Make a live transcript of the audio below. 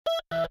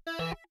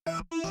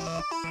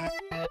Hello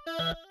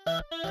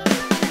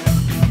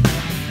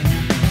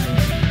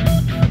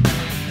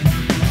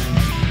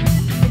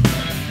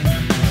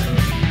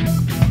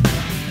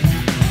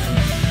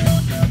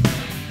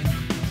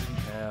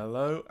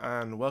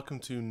and welcome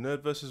to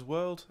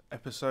NerdVsWorld,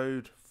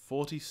 episode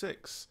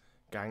 46,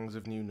 Gangs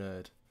of New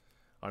Nerd.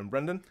 I'm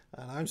Brendan.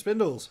 And I'm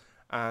Spindles.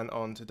 And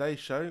on today's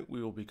show,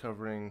 we will be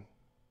covering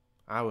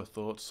our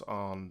thoughts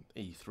on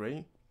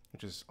E3,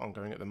 which is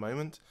ongoing at the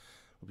moment.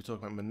 We'll be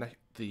talking about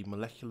the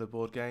molecular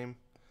board game,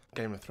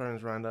 Game of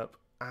Thrones roundup,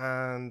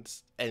 and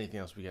anything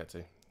else we get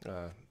to,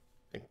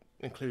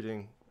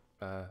 including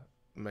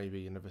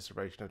maybe an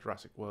evisceration of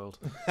Jurassic World.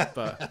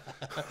 But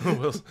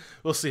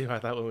we'll see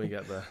about that when we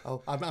get there.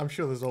 Oh, I'm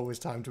sure there's always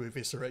time to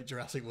eviscerate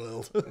Jurassic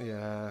World.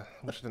 Yeah,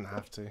 wish I didn't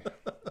have to.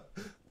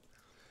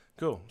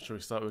 Cool. Shall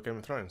we start with Game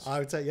of Thrones? I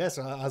would say yes,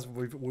 as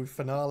we've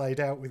finale'd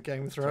out with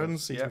Game of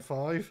Thrones, season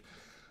 5.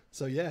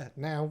 So yeah,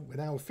 we're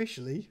now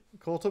officially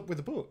caught up with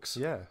the books.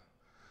 Yeah.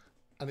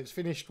 And it's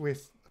finished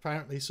with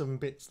apparently some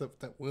bits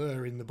that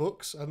were in the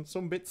books and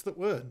some bits that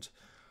weren't.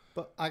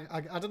 But I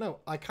don't know,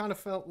 I kind of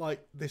felt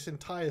like this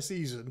entire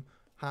season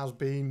has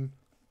been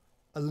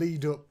a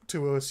lead up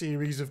to a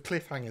series of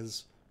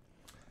cliffhangers.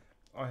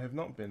 I have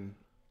not been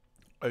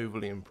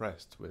overly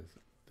impressed with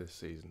this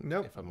season,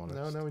 if I'm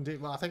honest. No,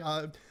 indeed. Well,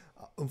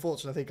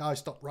 unfortunately, I think I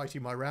stopped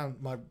writing my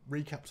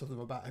recaps of them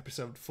about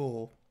episode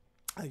 4.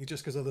 I think it's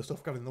just because other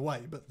stuff got in the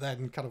way. But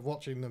then kind of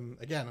watching them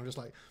again, I'm just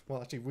like,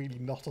 well, actually, really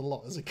not a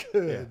lot has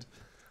occurred.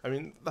 Yeah. I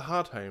mean, the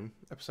Hard Home,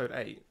 episode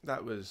 8,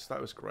 that was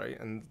great.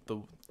 And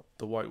the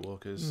White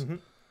Walkers,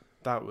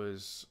 that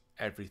was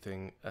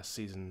everything a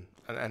season,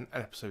 and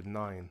episode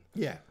 9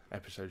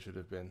 episode should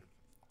have been.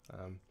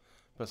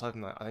 But aside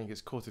from that, I think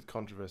it's courted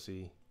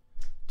controversy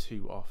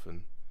too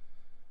often.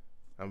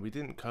 And we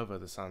didn't cover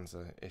the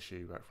Sansa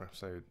issue back from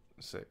episode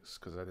 6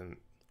 because I didn't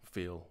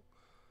feel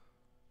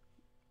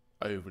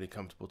overly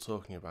comfortable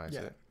talking about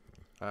it.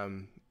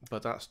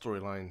 But that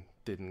storyline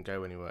didn't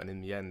go anywhere, and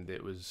in the end,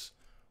 it was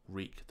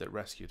Reek that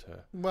rescued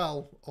her.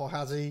 Well, or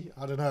has he?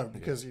 I don't know,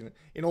 because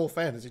in all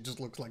fairness, it just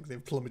looks like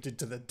they've plummeted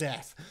to their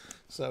death.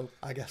 So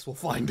I guess we'll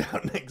find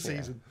out next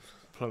season.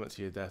 Plummet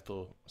to your death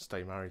or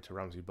stay married to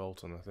Ramsay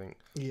Bolton, I think.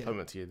 Yeah.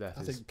 Plummet to your death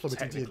I think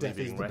plummeting to your death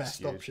is the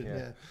best option,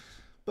 yeah.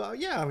 But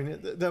yeah, I mean,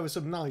 there were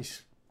some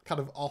nice kind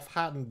of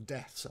offhand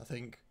deaths, I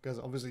think, because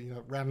obviously,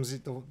 Ramsay,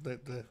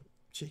 the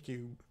chick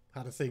who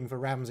had a thing for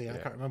Ramsay, I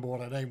can't remember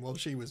what her name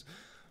was, she was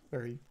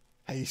very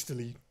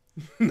hastily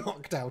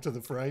knocked out of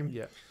the frame.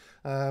 Yeah.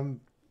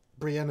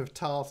 Brienne of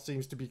Tarth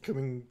seems to be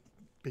becoming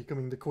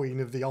the queen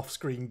of the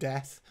off-screen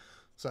death,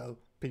 so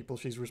people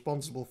she's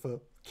responsible for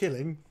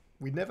killing,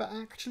 we never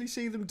actually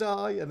see them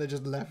die, and they're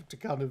just left to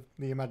kind of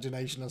the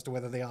imagination as to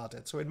whether they are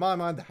dead. So in my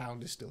mind, the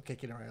Hound is still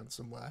kicking around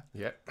somewhere.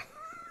 Yeah.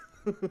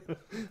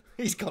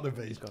 He's got to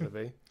be. He's got to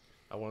be.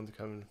 I wanted to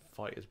come and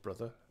fight his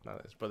brother, now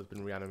that his brother's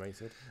been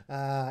reanimated.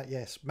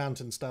 Yes,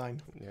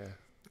 Mountainstein. Yeah.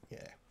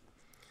 Yeah.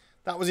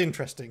 That was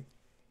interesting.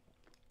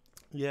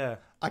 Yeah.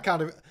 I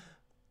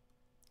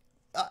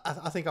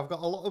think I've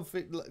got a lot of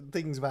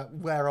things about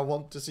where I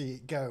want to see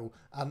it go,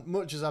 and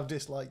much as I've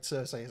disliked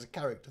Cersei as a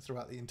character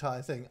throughout the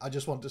entire thing, I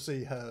just want to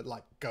see her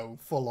go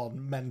full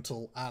on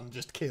mental and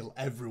just kill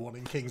everyone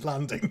in King's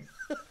Landing.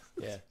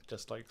 Yeah,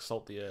 just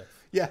salt the earth.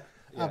 Yeah.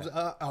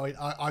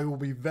 I will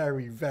be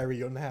very,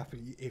 very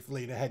unhappy if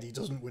Lena Headey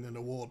doesn't win an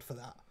award for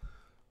that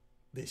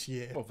this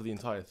year. Well, for the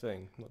entire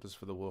thing, not just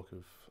for the work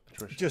of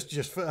attrition.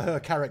 Just for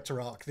her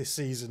character arc this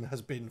season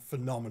has been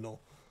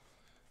phenomenal.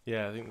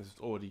 Yeah, I think there's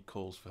already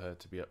calls for her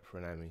to be up for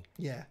an Emmy.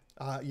 Yeah,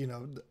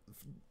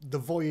 the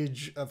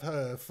voyage of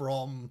her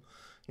from,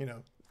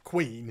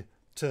 Queen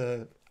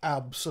to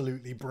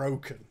absolutely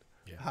broken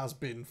has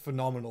been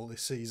phenomenal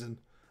this season,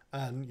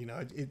 and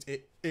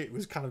it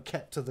was kind of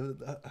kept to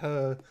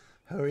her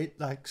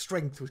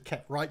strength was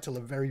kept right till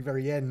the very,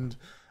 very end,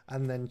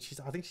 and then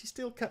I think she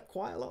still kept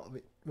quite a lot of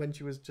it when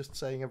she was just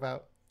saying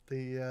about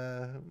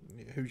the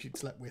who she'd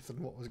slept with and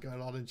what was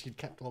going on, and she'd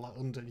kept all that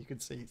under, and you could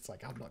see it's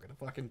like, I'm not going to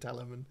fucking tell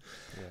him, and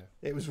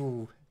it was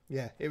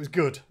it was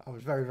good. I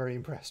was very, very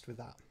impressed with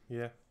that.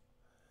 Yeah.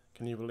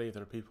 Can you believe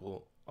there are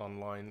people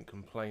online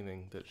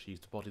complaining that she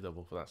used a body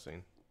double for that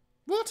scene?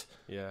 What?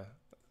 Yeah.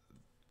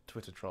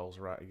 Twitter trolls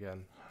are out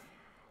again.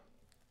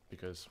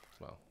 Because,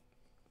 well,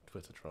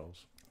 Twitter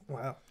trolls.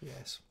 Wow,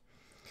 yes.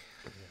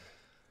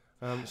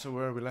 So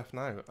where are we left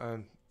now?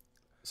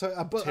 So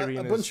a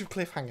bunch of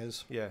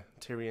cliffhangers. Yeah,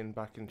 Tyrion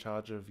back in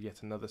charge of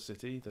yet another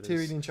city.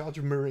 Tyrion in charge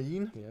of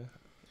Marine. Yeah,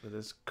 that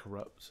is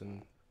corrupt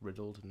and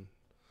riddled and.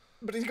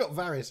 But he's got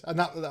Varys, and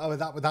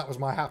that was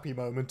my happy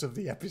moment of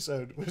the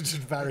episode, which is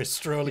Varys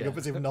strolling up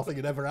as if nothing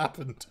had ever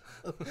happened.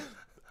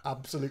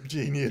 Absolute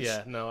genius.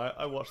 Yeah, no,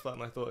 I watched that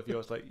and I thought of you. I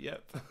was like,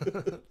 yep,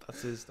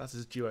 that's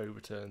his duo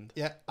returned.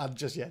 Yeah, and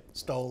just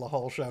stole the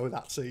whole show.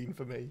 That scene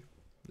for me,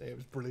 it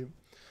was brilliant.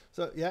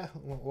 So yeah,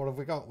 what have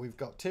we got? We've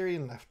got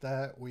Tyrion left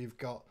there. We've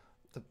got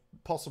the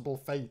possible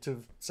fate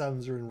of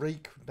Sansa and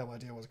Reek. No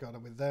idea what's going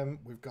on with them.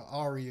 We've got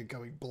Arya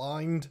going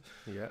blind.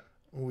 Yeah.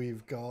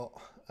 We've got.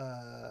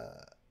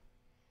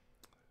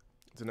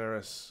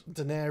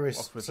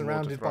 Daenerys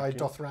surrounded by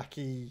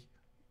Dothraki.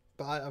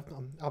 But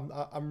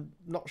I'm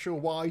not sure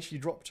why she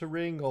dropped her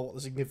ring or what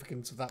the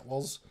significance of that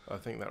was. I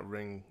think that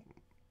ring...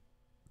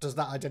 Does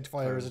that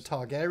identify her as a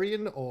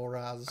Targaryen or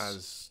as...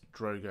 As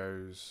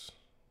Drogo's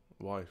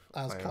wife.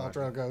 As Khal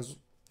Drogo's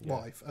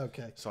wife,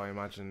 okay. So I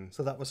imagine...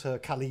 So that was her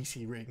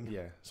Khaleesi ring.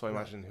 Yeah, so I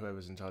imagine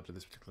whoever's in charge of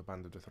this particular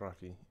band of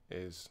Dothraki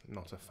is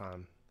not a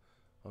fan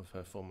of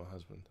her former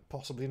husband.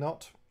 Possibly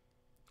not.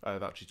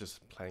 That she's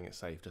just playing it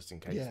safe just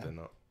in case they're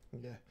not.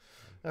 Yeah.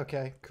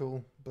 Okay,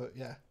 cool. But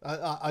yeah,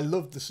 I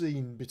loved the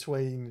scene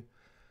between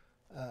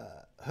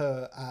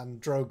her and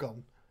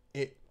Drogon.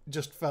 It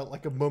just felt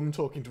like a mum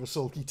talking to a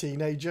sulky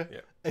teenager.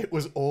 Yeah. It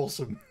was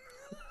awesome.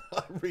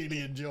 I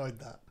really enjoyed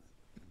that.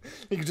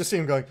 You could just see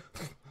him going,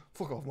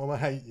 "Fuck off, Mum, I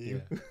hate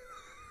you."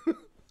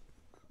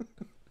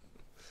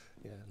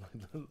 Yeah,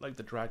 like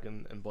the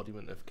dragon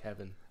embodiment of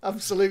Kevin.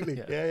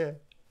 Absolutely. Yeah,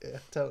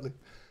 totally.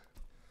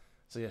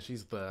 So yeah,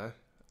 she's there,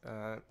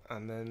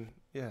 and then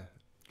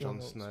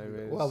Jon Snow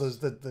is... Well,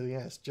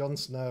 there's Jon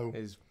Snow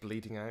is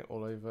bleeding out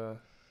all over.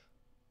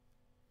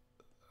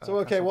 So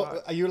okay,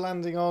 what are you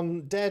landing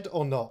on? Dead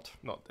or not?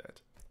 Not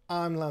dead.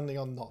 I'm landing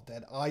on not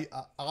dead.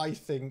 I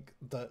think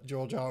that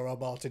George R.R.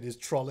 Martin is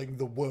trolling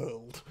the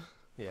world.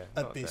 Yeah.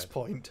 At this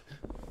point.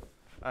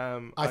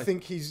 I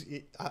think he's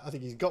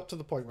got to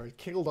the point where he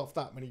killed off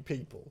that many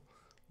people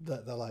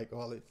that they're like,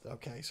 well,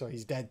 okay, so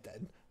he's dead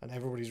then, and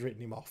everybody's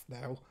written him off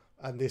now.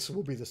 And this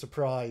will be the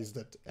surprise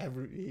that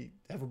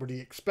everybody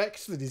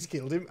expects that he's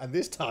killed him, and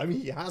this time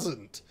he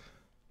hasn't.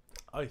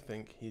 I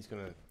think he's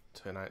going to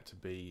turn out to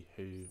be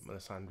who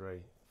Melisandre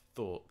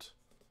thought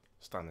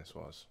Stannis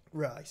was.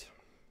 Right.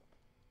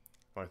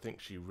 I think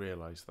she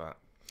realised that.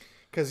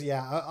 Because,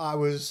 I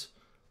was...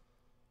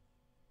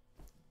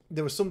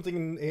 There was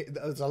something...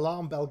 There was an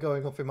alarm bell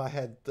going off in my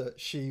head that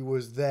she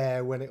was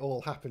there when it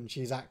all happened.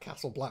 She's at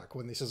Castle Black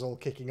when this is all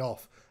kicking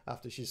off,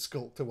 after she's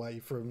skulked away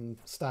from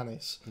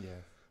Stannis. Yeah.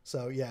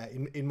 So,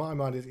 in my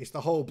mind, it's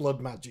the whole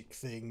blood magic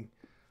thing.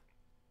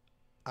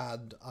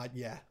 And,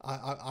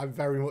 I'm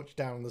very much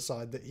down on the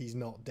side that he's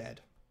not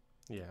dead.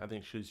 Yeah, I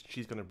think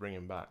she's going to bring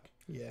him back.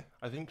 Yeah.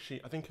 I think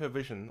her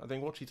vision,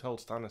 what she told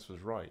Stannis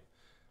was right.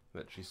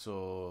 That she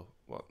saw,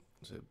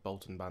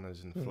 Bolton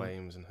banners and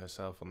flames and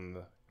herself on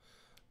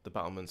the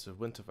battlements of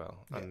Winterfell.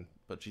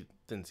 But she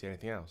didn't see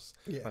anything else.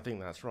 Yeah. I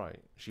think that's right.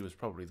 She was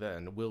probably there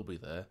and will be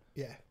there.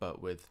 Yeah.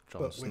 But with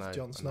Jon Snow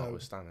and not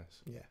with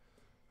Stannis. Yeah.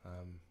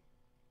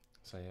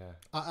 So, yeah.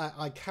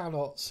 I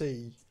cannot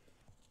see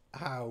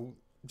how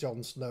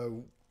Jon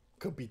Snow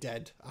could be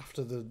dead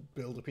after the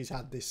build-up he's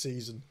had this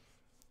season.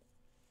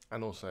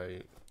 And also,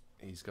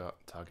 he's got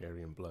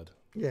Targaryen blood.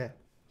 Yeah.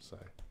 So.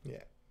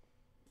 Yeah.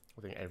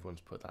 I think everyone's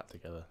put that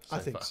together. I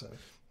think so.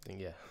 I think,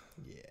 yeah.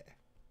 Yeah.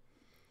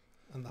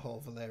 And the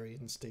whole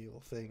Valyrian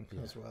steel thing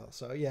as well.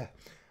 So, yeah.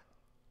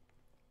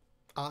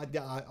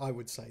 I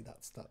would say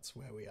that's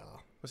where we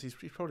are. Well, he's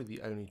probably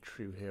the only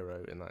true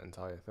hero in that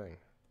entire thing.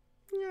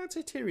 Yeah, I'd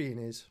say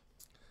Tyrion is.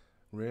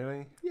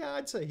 Really? Yeah,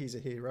 I'd say he's a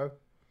hero.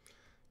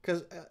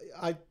 Because,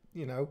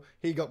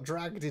 he got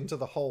dragged into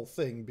the whole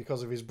thing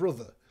because of his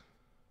brother.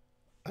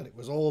 And it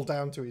was all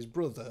down to his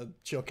brother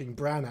chucking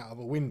Bran out of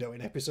a window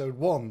in episode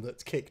 1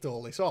 that's kicked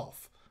all this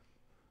off.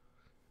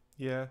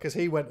 Yeah. Because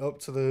he went up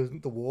to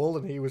the wall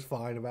and he was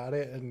fine about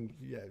it. And,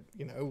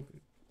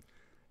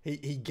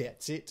 he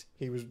gets it.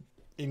 He was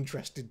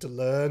interested to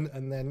learn.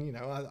 And then,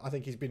 I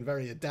think he's been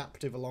very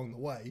adaptive along the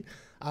way.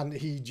 And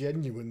he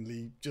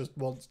genuinely just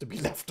wants to be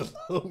left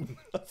alone,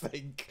 I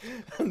think,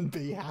 and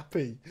be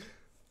happy.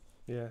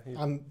 Yeah.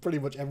 And pretty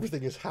much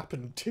everything has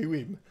happened to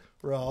him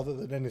rather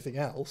than anything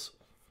else.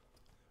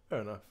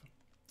 Fair enough.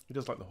 He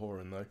does like the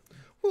Horan, though.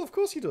 Well, of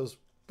course he does.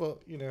 But,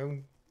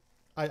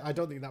 I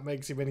don't think that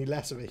makes him any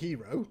less of a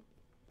hero.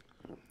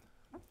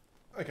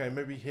 Okay,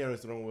 maybe hero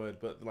is the wrong word,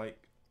 but,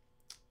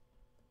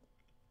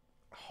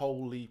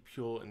 wholly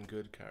pure and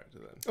good character,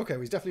 then. Okay,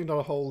 well, he's definitely not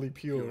a wholly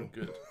pure and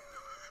good.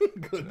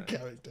 good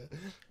character.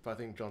 But I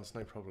think Jon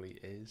Snow probably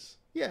is.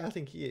 Yeah, I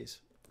think he is.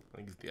 I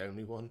think he's the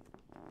only one.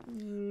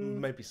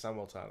 Maybe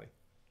Samwell Tally.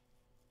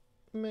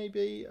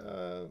 Maybe,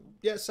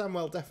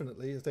 Samwell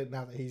definitely. I think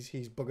now that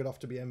he's buggered off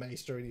to be a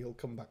maester and he'll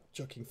come back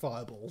chucking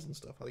fireballs and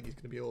stuff, I think he's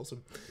going to be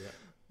awesome. Yeah.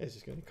 He's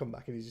just going to come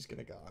back and he's just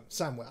going to go,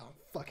 Samwell,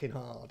 fucking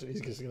hard. And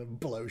he's just going to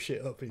blow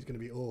shit up and he's going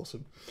to be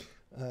awesome.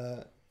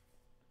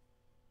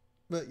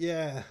 But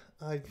yeah,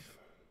 I'm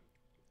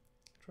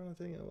trying to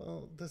think,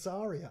 well, there's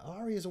Arya.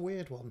 Arya's a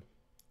weird one.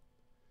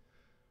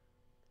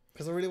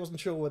 Because I really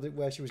wasn't sure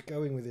where she was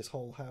going with this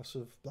whole House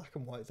of Black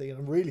and White thing, and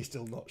I'm really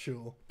still not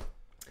sure.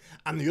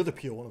 And the other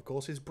pure one, of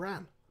course, is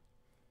Bran.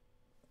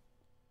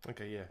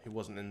 Okay, yeah, he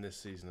wasn't in this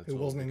season at all.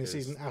 He wasn't in this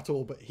season at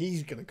all, but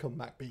he's going to come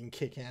back being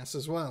kick-ass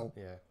as well.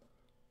 Yeah.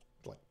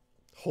 Like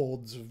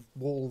hordes of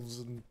wolves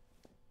and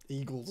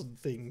eagles and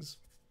things.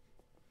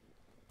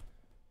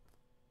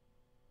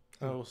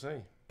 Oh, we'll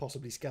see.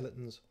 Possibly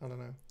skeletons. I don't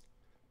know.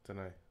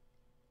 I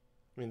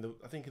mean,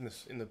 I think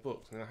in the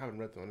books, and I haven't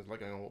read them, it's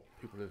going on what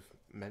people have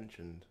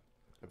mentioned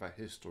about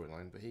his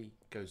storyline, but he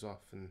goes off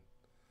and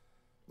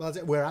Well,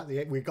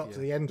 we got to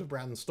the end of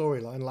Bran's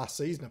storyline last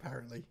season.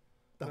 Apparently,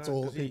 that's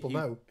all that people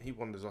know. He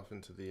wanders off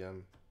into the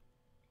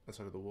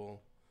side of the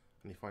wall,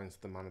 and he finds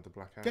the man of the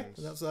black hands.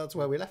 Yeah, that's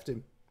where we left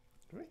him.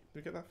 Did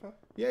we get that far?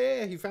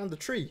 Yeah. He found the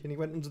tree, and he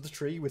went under the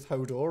tree with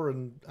Hodor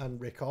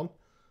and Rickon.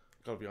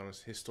 Gotta be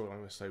honest, his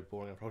storyline was so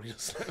boring. I probably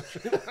just slept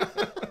through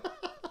that.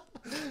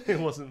 It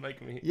wasn't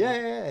making me.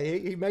 Yeah.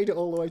 He made it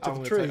all the way to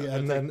the tree,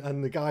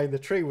 and the guy in the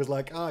tree was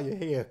like, "Ah, you're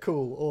here,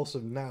 cool,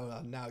 awesome.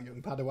 Now,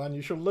 young Padawan,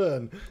 you shall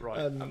learn." Right,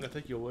 I'm gonna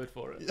take your word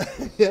for it.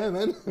 Yeah,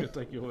 man. I'm gonna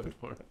take your word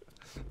for it.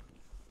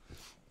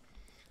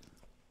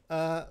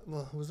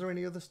 Well, was there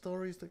any other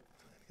stories that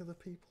any other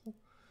people?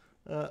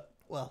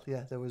 Well,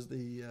 yeah, there was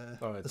the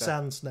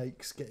sand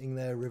snakes getting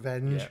their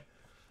revenge,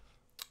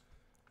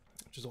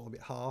 which is all a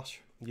bit harsh.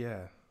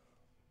 Yeah,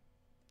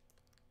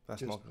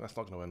 that's not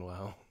going to end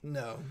well.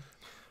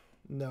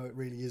 No, it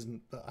really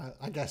isn't. But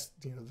I guess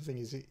the thing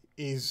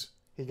is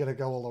he going to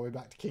go all the way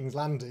back to King's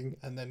Landing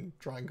and then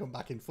try and come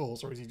back in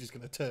force, or is he just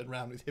going to turn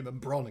around with him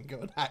and Bronn and go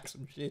and hack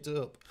some shit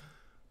up?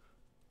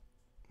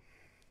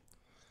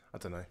 I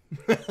don't know.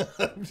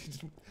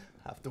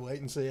 Have to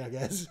wait and see, I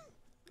guess.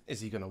 Is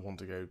he going to want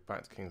to go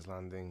back to King's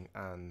Landing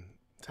and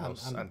tell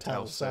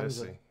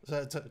Cersei?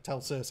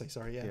 Tell Cersei,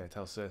 sorry, yeah. Yeah,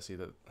 tell Cersei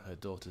that her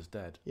daughter's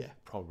dead. Yeah.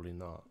 Probably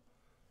not.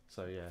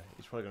 So, yeah,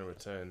 he's probably going to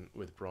return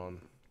with Bronn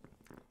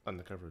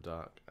under cover of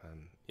dark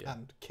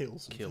and kill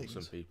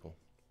some people.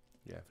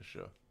 Yeah, for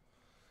sure.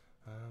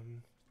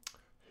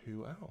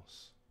 Who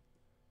else?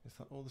 Is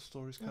that all the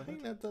stories covered? I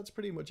think that's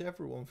pretty much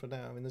everyone for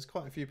now. I mean, there's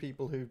quite a few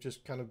people who've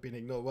just kind of been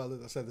ignored. Well,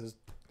 as I said, there's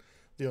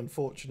the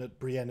unfortunate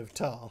Brienne of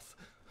Tarth.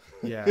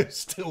 Yeah. Who's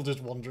still just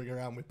wandering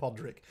around with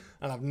Podrick.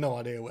 And I've no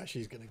idea where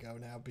she's going to go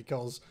now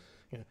because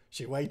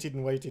she waited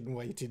and waited and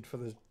waited for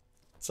the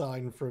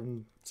sign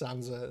from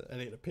Sansa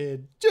and it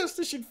appeared just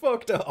as she'd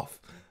fucked off.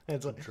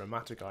 It's like,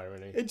 dramatic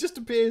irony. It just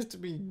appears to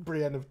be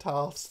Brienne of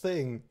Tarth's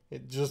thing.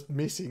 It's just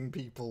missing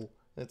people.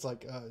 It's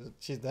like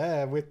she's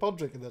there with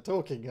Podrick and they're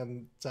talking,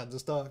 and Sansa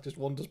Stark just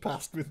wanders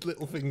past with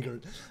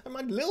Littlefinger. And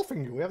mind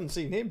Littlefinger, we haven't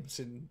seen him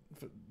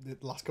for the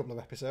last couple of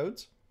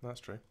episodes.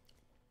 That's true.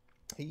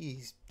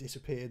 He's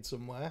disappeared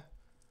somewhere.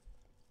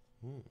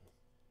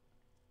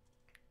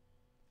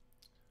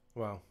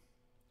 Well,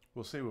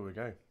 we'll see where we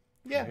go.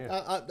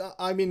 Yeah,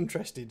 I'm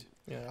interested.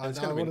 Yeah,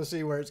 I want to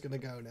see where it's going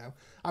to go now.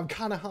 I'm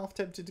kind of half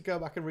tempted to go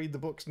back and read the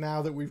books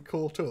now that we've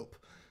caught up.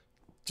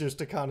 Just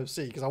to kind of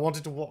see, because I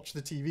wanted to watch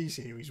the TV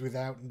series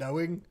without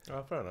knowing.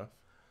 Oh, fair enough.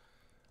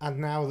 And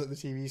now that the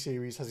TV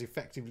series has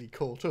effectively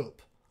caught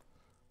up,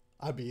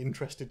 I'd be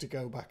interested to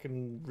go back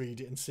and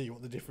read it and see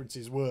what the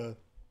differences were.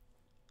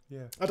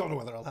 Yeah. I don't know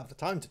whether I'll have the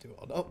time to do it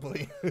or not,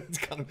 but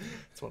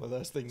it's one of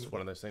those things. It's one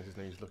of those things, isn't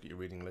it? You just look at your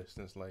reading list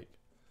and it's like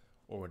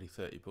already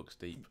 30 books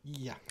deep.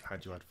 Yeah.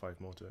 How'd you add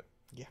 5 more to it?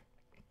 Yeah.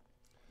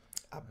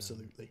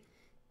 Absolutely.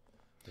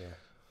 Yeah.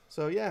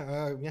 So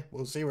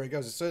we'll see where it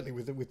goes. Certainly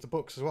with the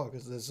books as well,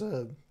 because there's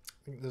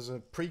a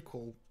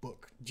prequel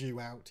book due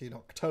out in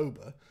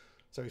October.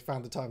 So he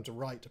found the time to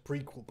write a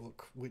prequel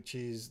book, which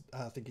is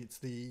I think it's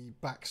the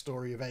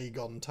backstory of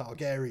Aegon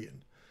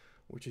Targaryen,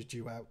 which is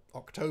due out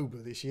October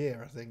this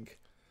year, I think.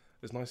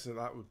 As nice as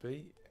that would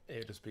be,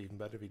 it'd just be even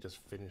better if he just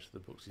finished the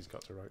books he's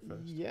got to write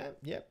first.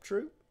 Yeah,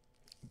 true.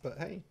 But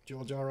hey,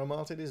 George R.R.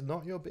 Martin is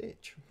not your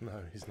bitch. No,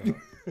 he's not.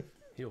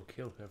 He'll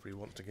kill whoever he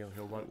wants to kill.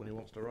 He'll write when he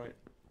wants to write.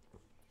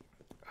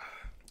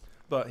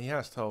 But he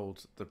has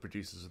told the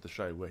producers of the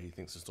show where he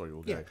thinks the story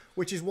will go. Yeah,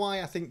 which is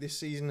why I think this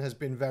season has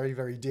been very,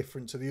 very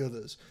different to the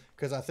others.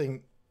 Because I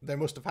think they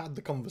must have had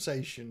the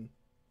conversation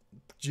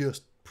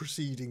just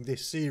preceding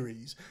this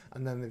series.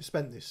 And then they've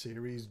spent this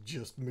series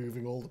just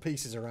moving all the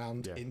pieces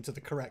around into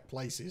the correct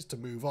places to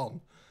move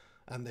on.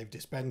 And they've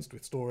dispensed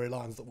with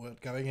storylines that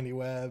weren't going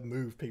anywhere,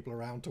 moved people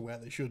around to where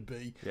they should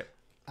be. Yeah.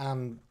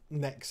 And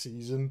next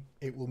season,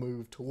 it will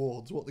move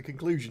towards what the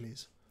conclusion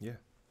is. Yeah.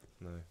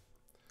 No.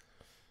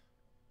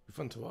 Be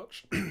fun to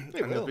watch.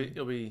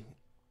 It'll be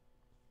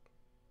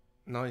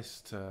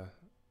nice to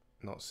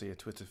not see a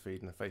Twitter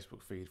feed and a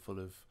Facebook feed full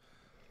of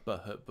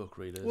butthurt book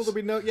readers. Well,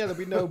 there'll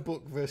be no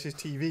book versus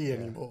TV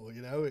anymore.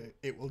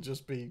 It will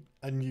just be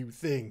a new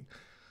thing.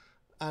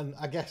 And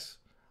I guess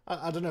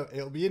I don't know.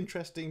 It'll be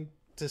interesting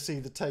to see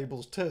the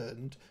tables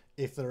turned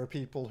if there are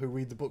people who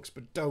read the books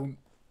but don't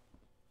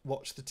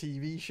watch the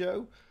TV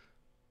show.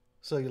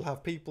 So you'll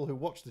have people who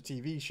watch the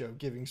TV show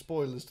giving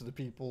spoilers to the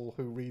people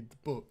who read the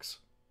books.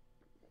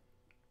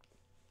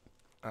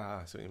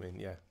 I see what you mean,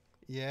 yeah.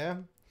 Yeah?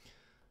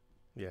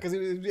 Yeah. Because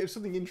it was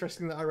something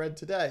interesting that I read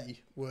today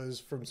was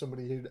from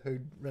somebody who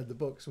read the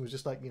books and was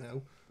just like,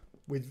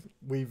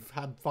 we've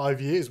had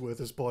 5 years worth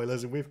of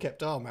spoilers and we've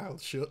kept our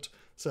mouths shut,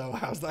 so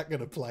how's that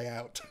going to play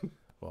out?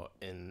 What,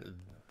 in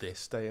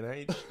this day and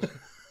age?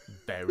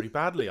 Very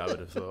badly, I would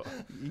have thought.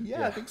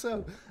 Yeah, I think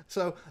so.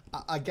 So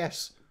I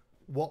guess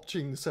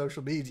watching the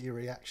social media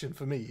reaction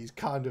for me is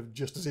kind of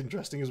just as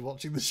interesting as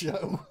watching the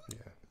show. Yeah.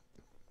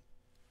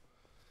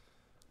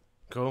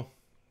 Cool.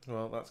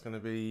 Well, that's going to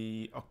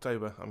be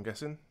October, I'm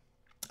guessing.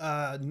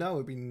 No,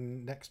 it'll be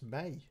next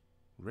May.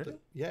 Really?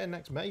 Yeah,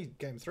 next May,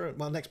 Game of Thrones.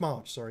 Well, next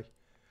March, sorry.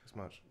 Next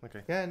March.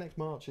 Okay. Yeah, next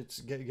March.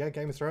 It's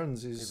Game of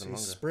Thrones is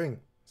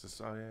spring.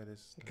 Oh yeah, it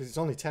is. Because it's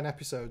only 10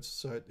 episodes,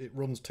 so it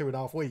runs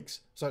 2.5 weeks.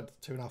 So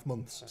 2.5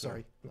 months.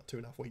 Sorry, not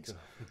 2.5 weeks.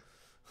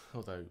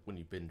 Although when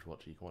you binge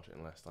watch it, you can watch it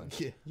in less time.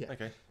 Yeah.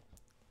 Okay.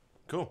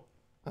 Cool.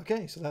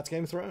 Okay, so that's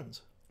Game of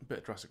Thrones. A bit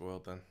of Jurassic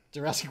World then.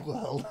 Jurassic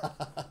World.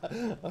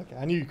 Okay,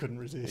 I knew you couldn't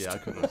resist. Yeah, I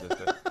couldn't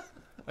resist it.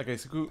 Okay,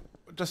 so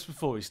just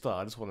before we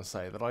start, I just want to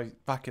say that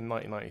back in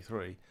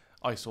 1993,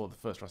 I saw the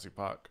first Jurassic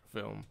Park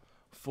film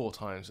 4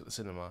 times at the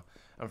cinema,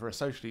 and for a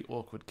socially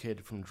awkward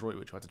kid from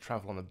Droitwich who had to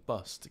travel on a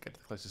bus to get to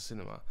the closest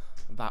cinema,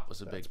 that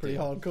was a big deal. That's pretty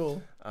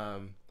hardcore.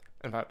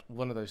 In fact,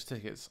 one of those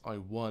tickets I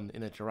won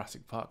in a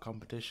Jurassic Park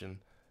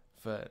competition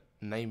for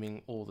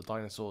naming all the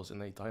dinosaurs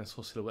in a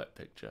dinosaur silhouette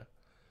picture,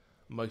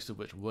 most of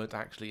which weren't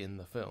actually in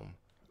the film.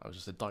 I was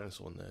just a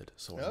dinosaur nerd,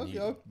 so I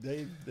knew.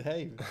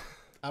 Hey,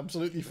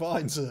 absolutely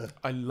fine, sir.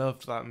 I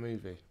loved that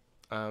movie.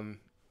 I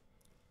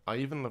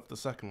even loved the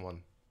second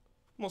one.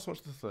 Not so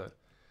much the third.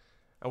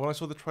 And when I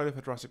saw the trailer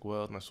for Jurassic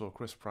World and I saw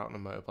Chris Pratt on a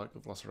motorbike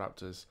with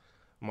Velociraptors,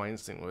 my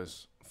instinct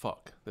was,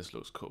 fuck, this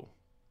looks cool.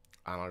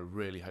 And I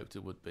really hoped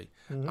it would be.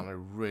 Mm-hmm. And I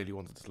really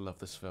wanted to love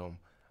this film.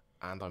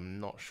 And I'm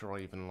not sure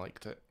I even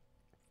liked it.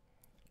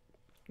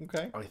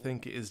 Okay. I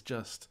think it is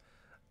just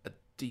a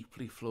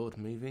deeply flawed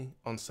movie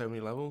on so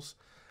many levels.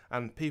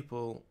 And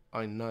people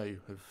I know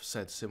have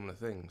said similar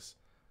things.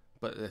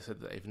 But they said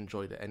that they've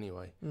enjoyed it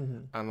anyway.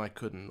 Mm-hmm. And I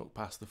couldn't look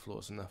past the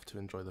flaws enough to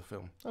enjoy the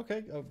film.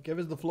 Okay, give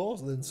us the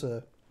flaws then,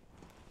 sir.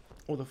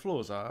 Well, the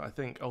flaws are, I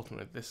think,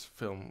 ultimately, this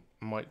film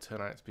might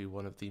turn out to be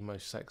one of the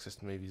most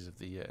sexist movies of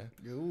the year.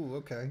 Ooh,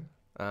 okay.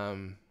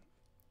 They're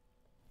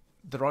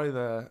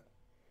either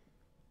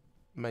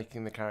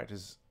making the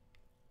characters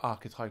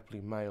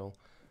archetypally male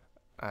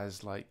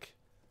as, like,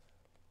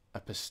 a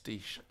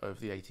pastiche of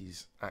the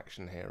 80s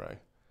action hero.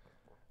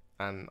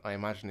 And I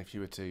imagine if you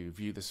were to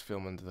view this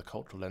film under the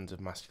cultural lens of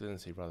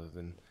masculinity rather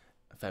than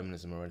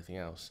feminism or anything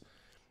else,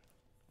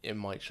 it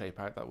might shape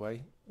out that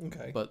way.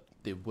 Okay. But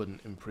it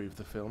wouldn't improve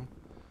the film.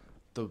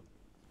 The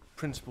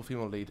principal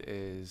female lead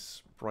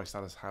is Bryce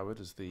Dallas Howard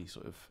as the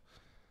sort of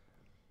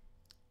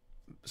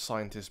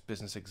scientist,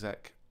 business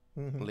exec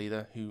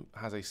leader who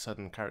has a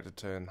sudden character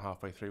turn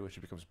halfway through where she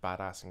becomes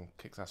badass and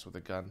kicks ass with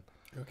a gun.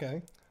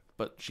 Okay.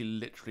 But she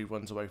literally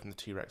runs away from the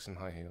T-Rex in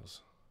high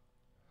heels.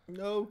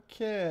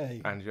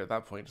 Okay. And you're at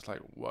that point, it's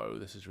like, whoa,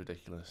 this is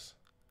ridiculous.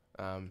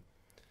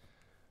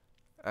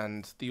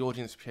 And the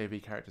audience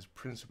POV characters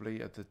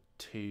principally are the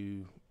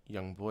 2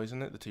 young boys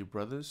in it, the 2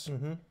 brothers.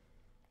 Mm-hmm.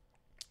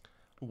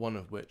 One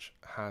of which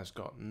has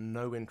got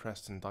no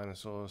interest in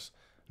dinosaurs,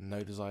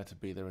 no desire to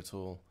be there at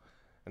all.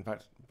 In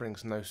fact,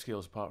 brings no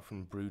skills apart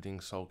from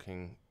brooding,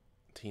 sulking,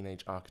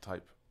 teenage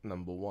archetype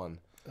number 1.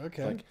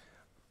 Okay. Like,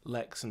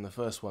 Lex in the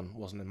first one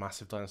wasn't a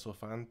massive dinosaur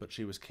fan, but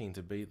she was keen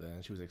to be there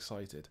and she was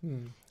excited.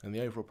 And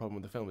the overall problem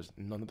with the film is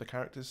none of the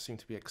characters seem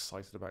to be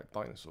excited about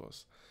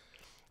dinosaurs.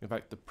 In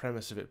fact, the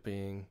premise of it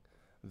being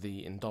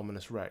the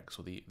Indominus Rex,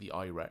 or the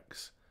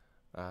I-Rex,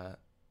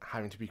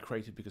 having to be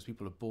created because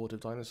people are bored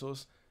of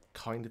dinosaurs,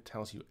 kind of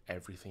tells you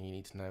everything you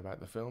need to know about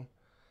the film.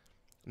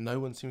 No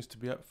one seems to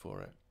be up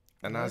for it.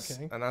 And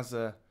as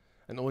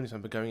an audience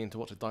member going in to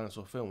watch a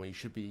dinosaur film where you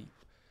should be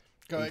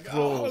going,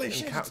 oh, holy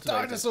shit, it's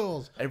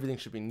dinosaurs! Everything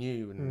should be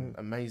new and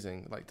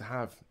amazing. Like, to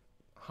have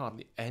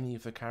hardly any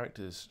of the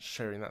characters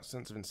sharing that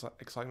sense of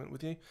excitement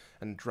with you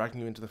and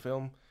dragging you into the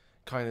film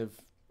kind of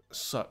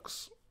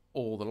sucks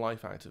all the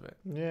life out of it.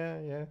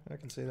 Yeah, I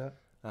can see that.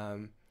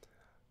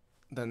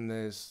 Then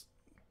there's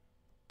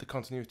the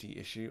continuity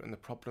issue and the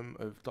problem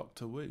of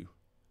Dr. Wu,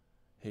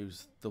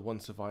 who's the one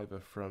survivor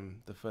from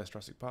the first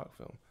Jurassic Park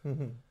film.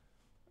 Mm-hmm.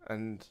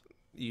 And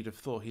you'd have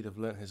thought he'd have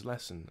learnt his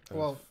lesson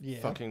of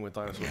fucking with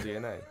dinosaur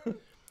DNA.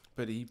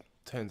 But he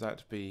turns out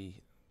to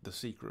be the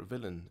secret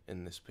villain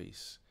in this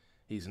piece.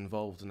 He's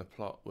involved in a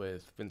plot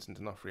with Vincent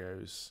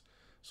D'Onofrio's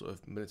sort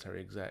of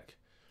military exec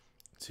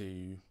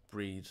to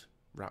breed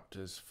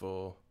raptors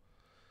for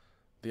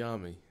the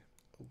army.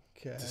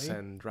 Okay. To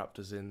send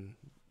raptors in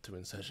to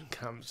insurgent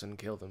camps and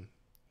kill them.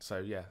 So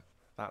yeah,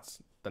 that's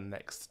the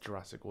next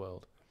Jurassic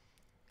World.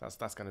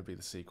 That's going to be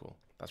the sequel.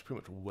 That's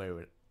pretty much where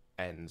it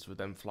ends, with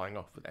them flying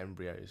off with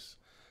embryos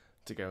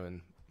to go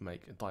and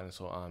make a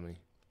dinosaur army.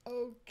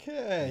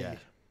 Okay. Yeah.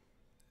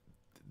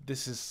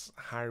 This is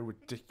how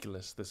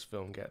ridiculous this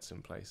film gets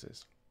in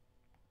places.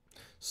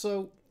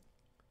 So,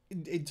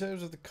 in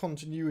terms of the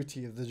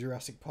continuity of the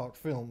Jurassic Park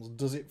films,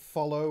 does it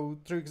follow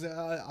through? Because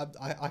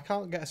I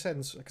can't get a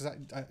sense, because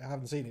I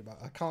haven't seen it, but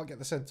I can't get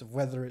the sense of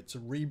whether it's a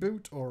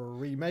reboot or a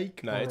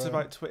remake. No, it's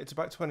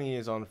about 20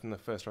 years on from the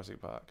first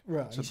Jurassic Park.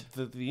 Right.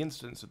 So the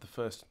incidents of the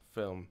first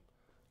film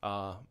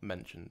are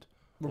mentioned.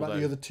 What about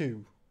the other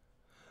 2?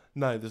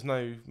 No, there's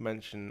no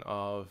mention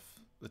of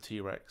the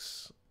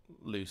T-Rex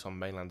loose on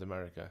mainland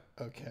America.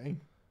 Okay.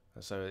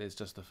 So it's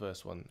just the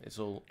first one. It's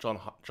all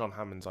John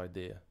Hammond's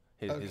idea.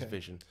 His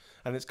vision,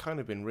 and it's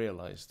kind of been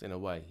realised in a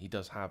way. He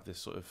does have this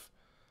sort of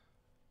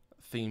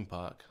theme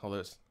park, although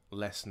it's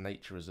less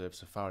nature reserve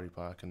safari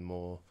park and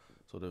more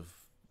sort of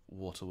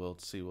Waterworld,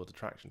 SeaWorld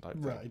attraction type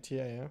thing. Right,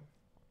 yeah.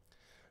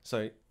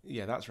 So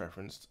yeah, that's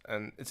referenced,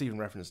 and it's even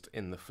referenced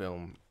in the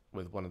film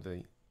with one of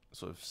the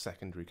sort of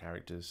secondary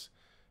characters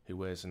who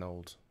wears an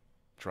old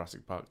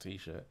Jurassic Park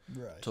T-shirt,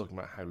 talking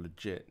about how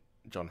legit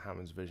John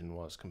Hammond's vision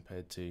was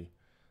compared to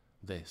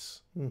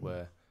this,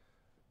 where,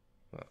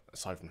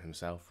 aside from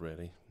himself,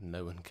 really,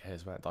 no one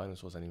cares about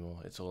dinosaurs anymore.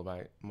 It's all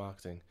about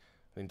marketing.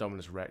 I mean,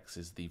 Indominus Rex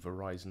is the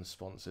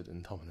Verizon-sponsored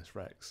Indominus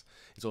Rex.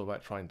 It's all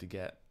about trying to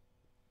get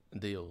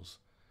deals.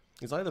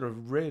 It's either a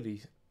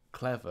really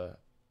clever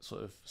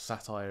sort of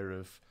satire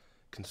of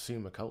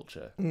consumer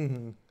culture,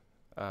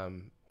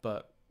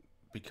 but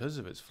because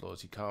of its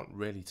flaws, you can't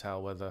really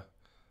tell whether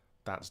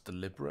that's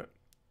deliberate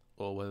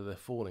or whether they're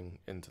falling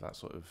into that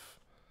sort of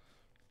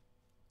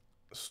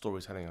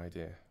storytelling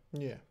idea.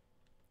 Yeah.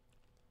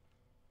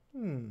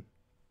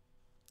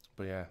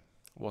 But yeah,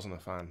 wasn't a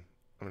fan.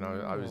 I mean,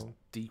 I was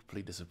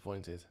deeply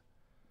disappointed.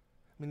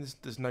 I mean,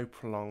 there's no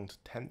prolonged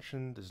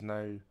tension. There's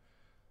no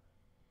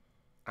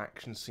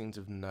action scenes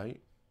of note.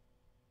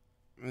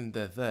 I mean,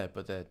 they're there,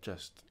 but they're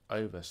just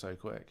over so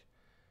quick.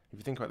 If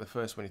you think about the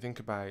first one, you think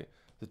about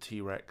the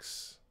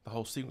T-Rex, the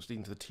whole sequence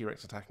leading to the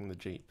T-Rex attacking the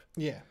Jeep.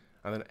 Yeah.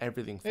 And then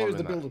everything following that.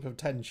 It was the build-up of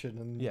tension.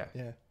 And yeah.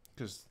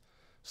 Because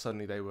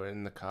suddenly they were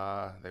in the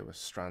car, they were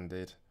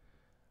stranded,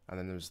 and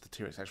then there was the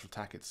T-Rex actual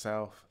attack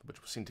itself, which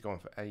seemed to go on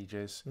for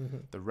ages.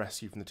 The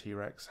rescue from the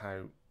T-Rex,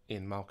 how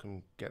Ian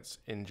Malcolm gets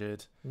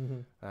injured,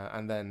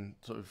 and then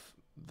sort of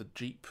the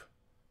Jeep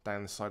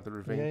down the side of the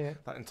ravine. Yeah.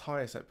 That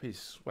entire set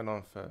piece went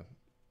on for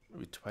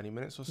maybe 20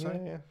 minutes or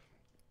so. Yeah.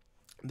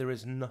 There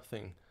is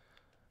nothing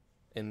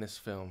in this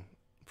film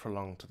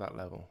prolonged to that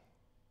level,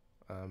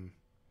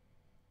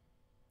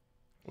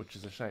 which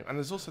is a shame. And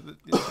there's also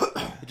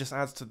it just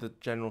adds to the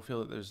general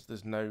feel that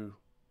there's no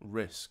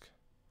risk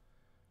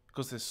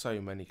because there's so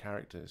many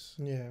characters.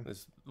 Yeah.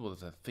 There's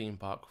a theme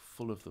park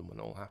full of them when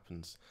it all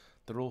happens.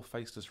 They're all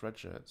faceless red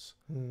shirts.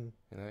 You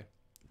know,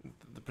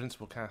 the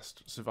principal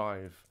cast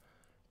survive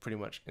pretty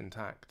much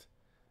intact,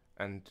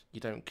 and you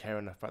don't care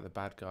enough about the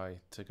bad guy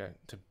to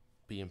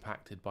be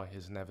impacted by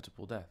his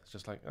inevitable death. It's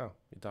just like, oh,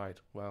 he died.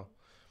 Well,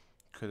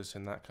 could have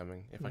seen that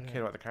coming. If I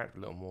cared about the character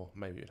a little more,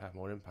 maybe it'd have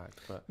more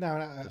impact. But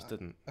just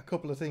didn't. A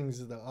couple of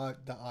things that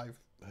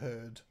I've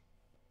heard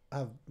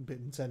have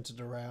been centered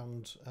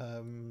around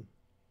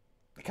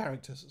the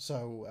characters.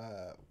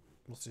 So,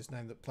 what's his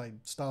name that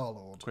played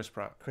Star-Lord? Chris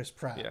Pratt.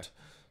 Yeah.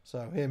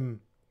 So him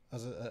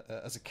as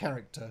a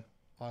character,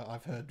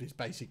 I've heard is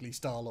basically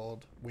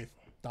Star-Lord with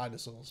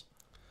dinosaurs.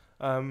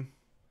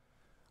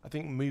 I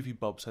think Movie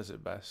Bob says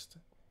it best.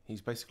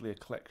 He's basically a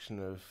collection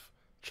of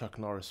Chuck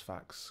Norris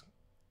facts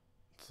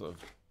sort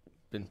of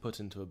been put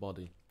into a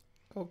body.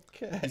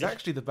 Okay. He's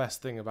actually the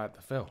best thing about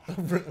the film.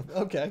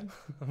 Okay.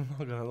 I'm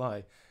not going to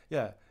lie.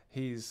 Yeah,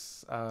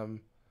 he's a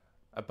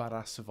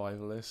badass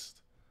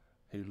survivalist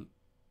who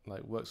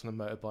works on a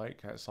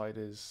motorbike outside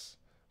his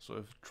sort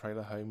of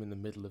trailer home in the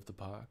middle of the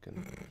park.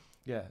 And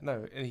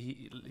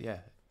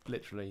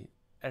literally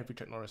every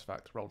Chuck Norris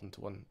fact rolled into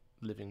one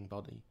living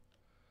body.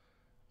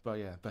 But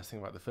yeah, best thing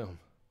about the film.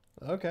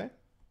 Okay.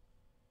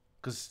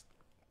 Because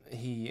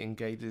he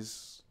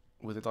engages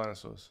with the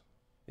dinosaurs.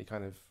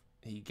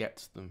 He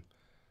gets them.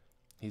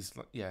 He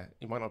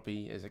might not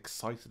be as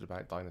excited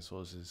about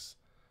dinosaurs as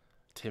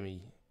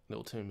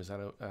little Timmy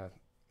Mazzello,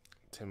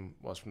 Tim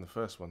was from the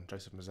first one.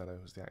 Joseph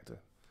Mazzello was the actor.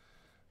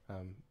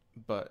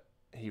 But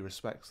he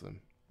respects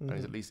them. And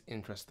he's at least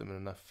interested in them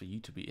enough for you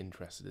to be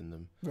interested in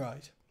them.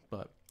 Right.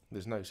 But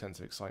there's no sense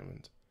of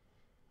excitement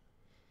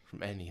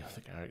from any of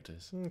the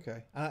characters.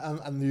 Okay.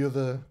 And the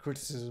other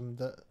criticism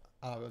that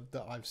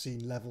I've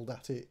seen levelled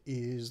at it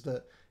is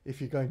that if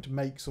you're going to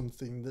make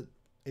something that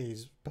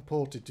is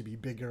purported to be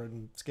bigger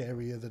and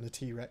scarier than a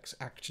T-Rex,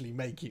 actually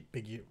make it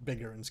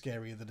bigger and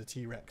scarier than a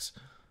T-Rex.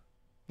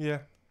 Yeah.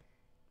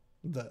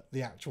 That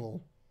the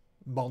actual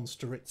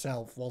monster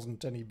itself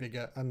wasn't any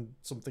bigger, and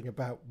something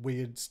about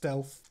weird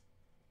stealth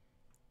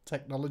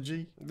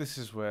technology. This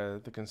is where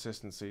the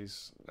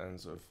consistencies and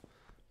sort of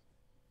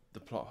the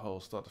plot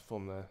holes start to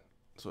form their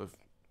sort of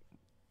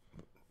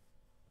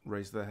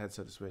raise their head,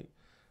 so to speak.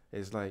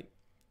 Is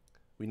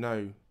we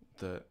know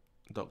that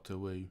Dr.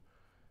 Wu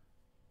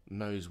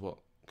knows what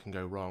can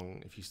go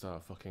wrong if you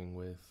start fucking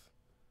with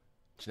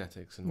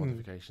genetics and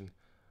modification,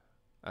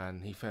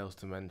 and he fails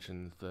to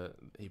mention that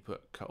he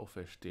put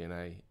cuttlefish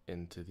DNA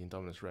into the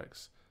Indominus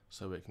Rex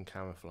so it can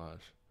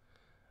camouflage,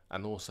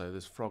 and also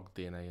there's frog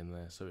DNA in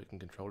there so it can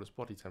control its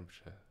body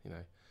temperature,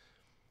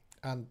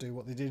 and do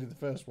what they did in the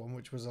first one,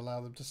 which was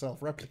allow them to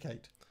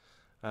self-replicate.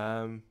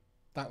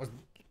 That was,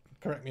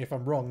 correct me if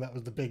I'm wrong, that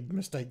was the big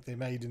mistake they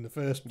made in the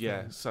first one.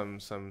 Yeah, some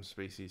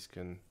species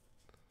can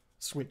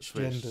switch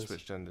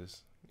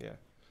genders. Yeah.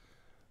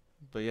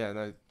 But yeah,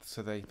 no,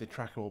 so they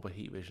track them all by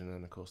heat vision,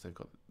 and of course they've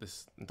got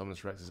this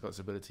Indominus Rex has got this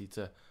ability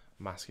to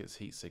mask its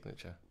heat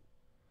signature.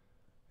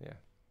 Yeah.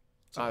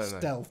 So a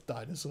stealth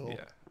dinosaur.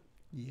 Yeah.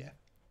 Yeah.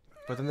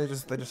 But then they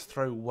just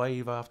throw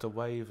wave after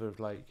wave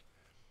of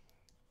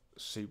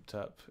souped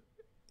up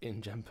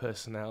InGen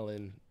personnel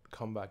in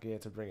combat gear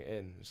to bring it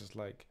in. It's just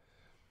we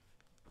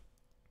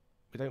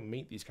don't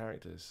meet these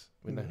characters.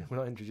 We're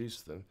not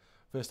introduced to them.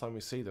 first time we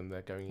see them,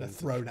 they're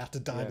thrown at a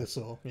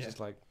dinosaur. It's just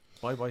like,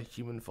 bye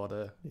human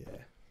fodder.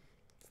 Yeah,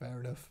 fair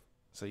enough.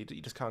 So you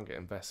just can't get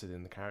invested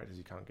in the characters.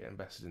 You can't get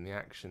invested in the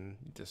action.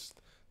 You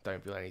just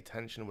don't feel any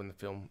tension when the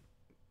film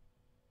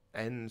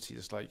ends. You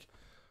just like,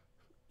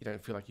 you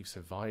don't feel like you've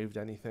survived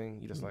anything.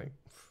 You're just like,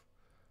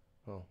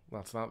 well,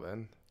 that's that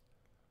then.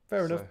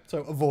 Fair enough. So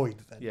avoid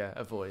then. Yeah,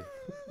 avoid.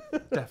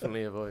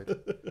 Definitely avoid.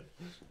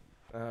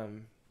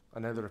 I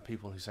know there are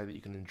people who say that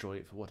you can enjoy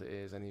it for what it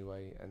is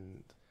anyway,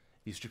 and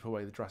you strip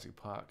away the Jurassic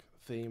Park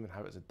theme and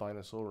have it as a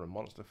dinosaur or a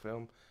monster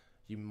film,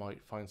 you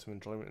might find some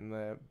enjoyment in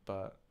there,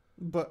 but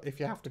if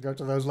you have to go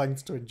to those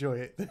lengths to enjoy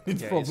it, then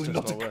it's probably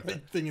not a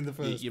great thing in the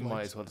first place. You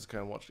might as well just go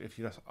and watch, if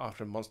you're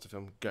after a monster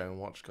film, go and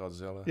watch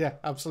Godzilla. Yeah,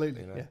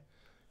 absolutely. You know?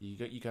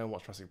 Yeah. You go and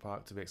watch Jurassic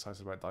Park to be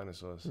excited about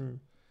dinosaurs.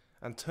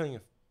 And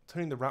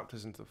turning the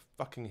raptors into the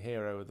fucking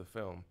hero of the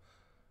film,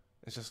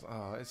 it's just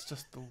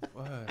the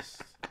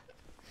worst.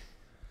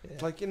 Yeah.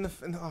 Like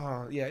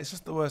it's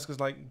just the worst because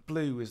like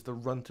Blue is the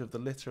runt of the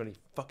litter and he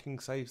fucking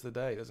saves the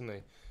day, doesn't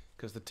he?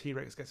 Because the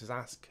T-Rex gets his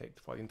ass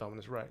kicked by the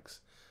Indominus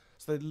Rex.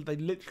 So they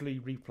literally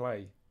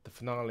replay the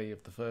finale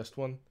of the first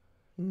one,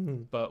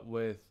 but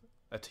with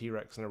a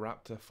T-Rex and a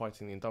raptor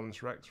fighting the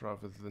Indominus Rex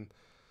rather than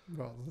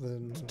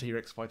the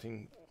T-Rex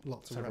fighting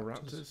lots of several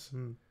raptors.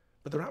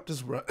 But the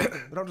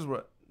raptors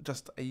were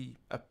just a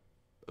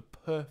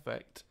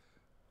perfect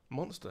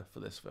monster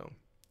for this film.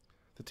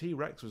 The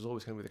T-Rex was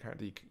always going to be the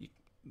character,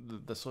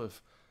 the sort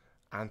of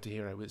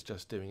anti-hero was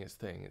just doing its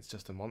thing. It's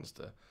just a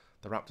monster.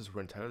 The raptors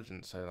were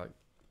intelligent, so like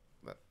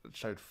that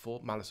showed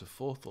malice of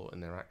forethought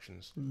in their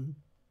actions.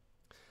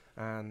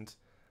 And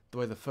the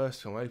way the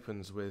first film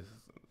opens with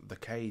the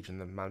cage and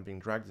the man being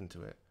dragged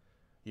into it,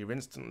 you're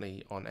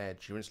instantly on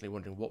edge. You're instantly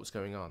wondering what was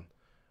going on.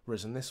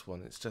 Whereas in this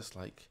one, it's just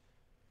like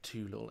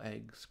two little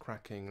eggs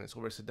cracking, and it's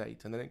all very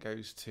sedate. And then it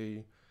goes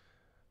to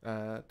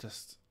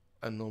just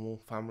a normal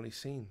family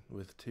scene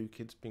with two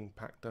kids being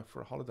packed up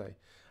for a holiday.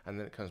 And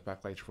then it comes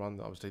back later on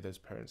that obviously those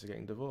parents are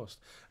getting divorced.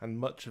 And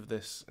much of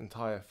this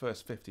entire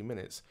first 50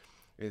 minutes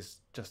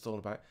is just all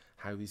about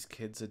how these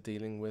kids are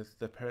dealing with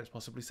their parents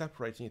possibly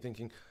separating. You're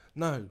thinking,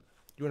 no,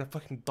 you're in a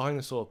fucking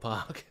dinosaur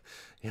park,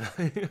 you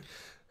know?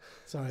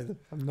 Sorry,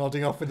 I'm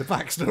nodding off with the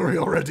backstory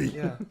already.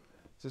 Yeah.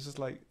 So it's just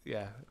like,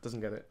 it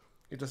doesn't get it.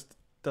 It just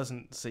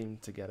doesn't seem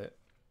to get it.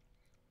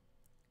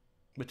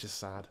 Which is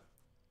sad.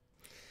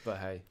 But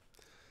hey.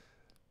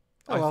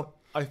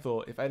 I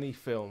thought if any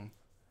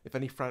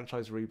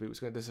franchise reboot was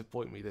going to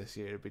disappoint me this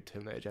year, it'd be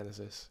Terminator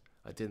Genesis.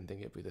 I didn't think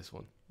it'd be this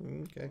one.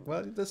 Okay,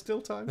 well, there's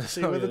still time to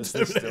see whether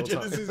Terminator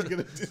Genesis is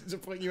going to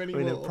disappoint you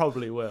anymore. I mean, it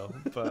probably will,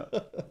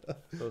 but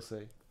we'll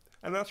see.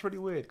 And that's really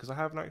weird, because I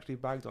haven't actually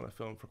bagged on a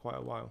film for quite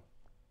a while.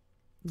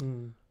 I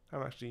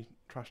haven't actually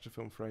trashed a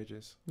film for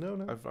ages.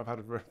 No. I've had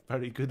a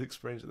very good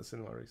experience at the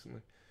cinema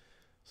recently.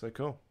 So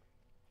cool.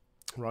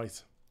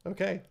 Right.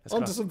 Okay,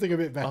 on to something a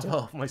bit better.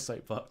 Oh, my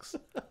soapbox.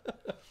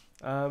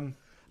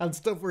 And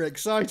stuff we're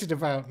excited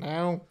about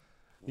now.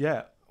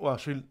 Yeah. Well,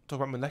 should we talk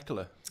about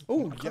Molecular?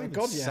 Oh,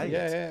 God,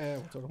 yeah.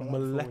 We'll talk about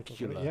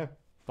Molecular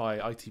by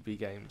ITB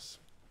Games,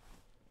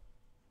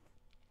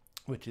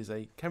 which is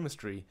a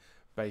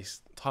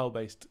chemistry-based,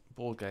 tile-based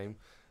board game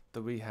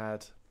that we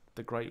had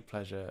the great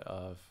pleasure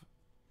of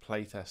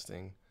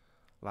playtesting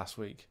last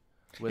week.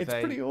 It's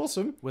pretty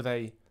awesome. With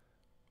a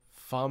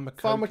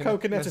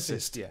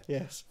pharmacokineticist. Yeah.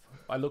 Yes.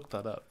 I looked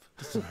that up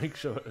just to make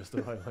sure it was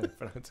the right way of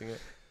pronouncing it.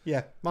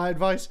 Yeah, my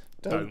advice,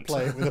 don't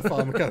play it with a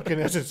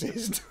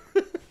pharmacokineticist.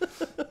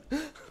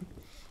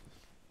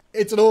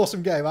 It's an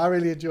awesome game. I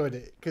really enjoyed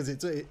it because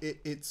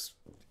it's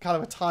kind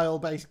of a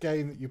tile-based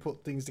game that you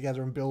put things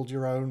together and build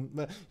your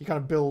own. You kind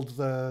of build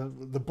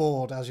the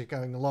board as you're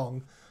going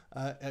along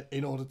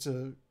in order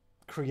to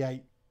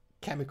create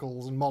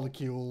chemicals and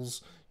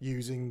molecules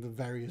using the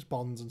various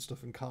bonds and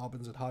stuff and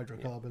carbons and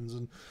hydrocarbons,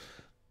 and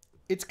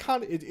it's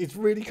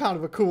really kind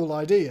of a cool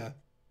idea.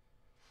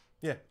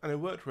 Yeah, and it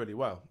worked really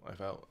well, I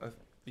felt.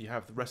 You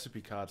have the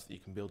recipe cards that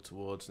you can build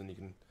towards, and you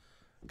can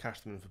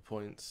cash them in for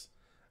points.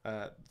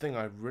 The thing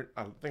I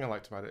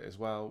liked about it as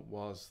well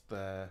was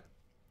the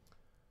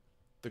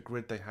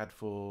grid they had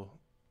for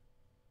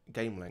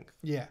game length.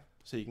 Yeah.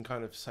 So you can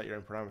kind of set your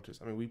own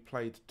parameters. I mean, we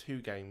played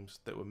 2 games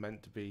that were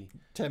meant to be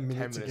 10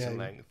 minutes in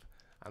length,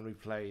 and we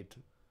played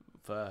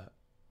for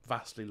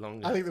vastly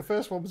longer. I think the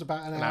first one was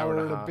about an hour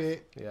and a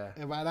bit. Yeah.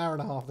 About an hour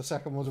and a half. The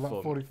second one was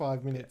about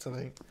 45 minutes, I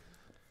think.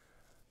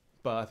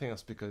 But I think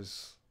that's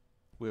because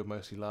we were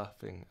mostly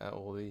laughing at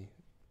all the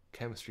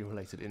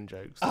chemistry-related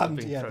in-jokes. And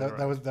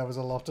there was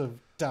a lot of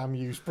 "damn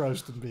you,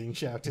 Sproston" being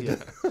shouted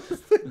as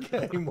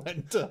the game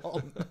went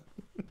on.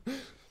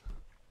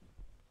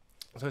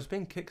 So it's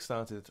been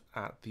kickstarted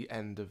at the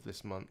end of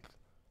this month.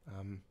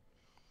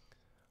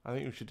 I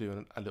think we should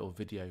do a little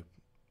video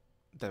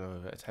demo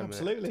of it, a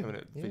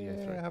 10-minute video.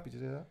 Yeah, happy to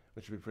do that.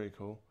 Which would be pretty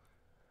cool.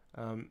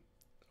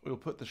 We'll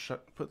put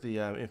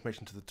the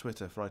information to the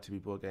Twitter for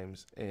ITB Board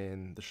Games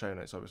in the show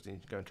notes. Obviously, you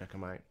can go and check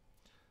them out.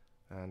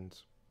 And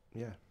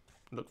yeah,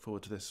 look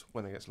forward to this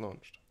when it gets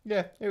launched.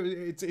 Yeah,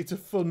 it's a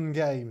fun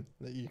game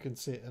that you can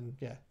sit and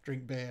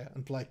drink beer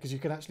and play, because you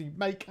can actually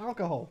make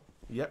alcohol.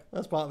 Yep.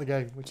 That's part of the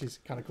game, which is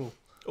kind of cool.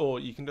 Or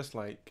you can just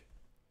like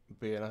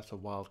be an utter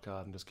wild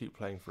card and just keep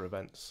playing for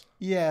events.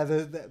 Yeah,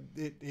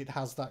 it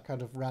has that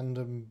kind of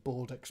random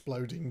board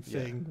exploding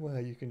thing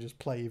where you can just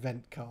play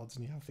event cards,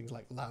 and you have things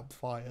like lab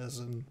fires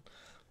and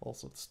all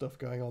sorts of stuff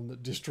going on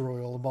that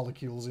destroy all the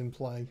molecules in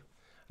play.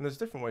 And there's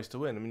different ways to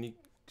win. I mean, you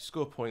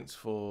score points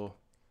for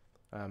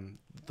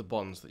the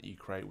bonds that you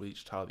create with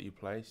each tile that you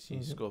play. So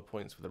you score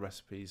points for the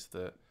recipes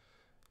that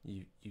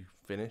you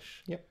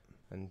finish. Yep.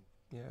 And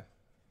yeah.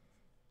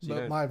 So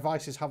but my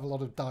advice is have a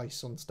lot of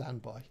dice on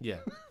standby. Yeah,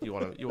 you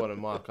want to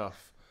mark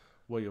off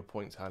where your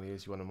point tally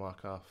is. You want to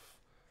mark off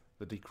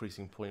the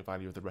decreasing point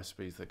value of the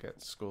recipes that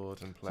get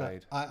scored and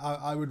played. So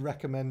I would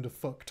recommend a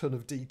fuck ton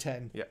of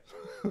D10. Yeah.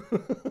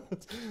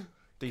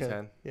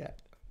 D10. Yeah.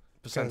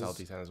 Percentile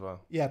D10 as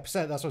well. Yeah, that's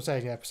what I'm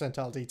saying. Yeah,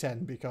 percentile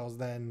D10, because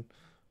then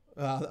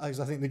I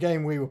think the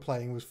game we were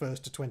playing was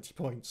first to 20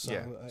 points.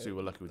 So, so you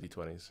were lucky with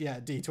D20s. Yeah,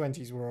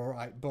 D20s were all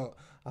right, but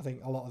I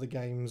think a lot of the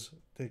games,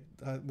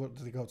 what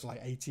do they go to, like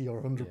 80 or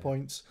 100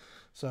 points?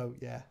 So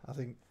yeah, I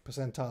think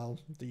percentile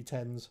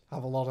D10s,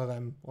 have a lot of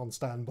them on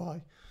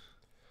standby.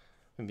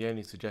 And the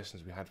only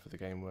suggestions we had for the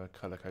game were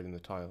colour coding the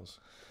tiles.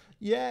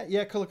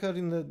 Yeah, colour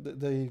coding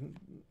the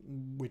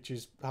which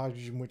is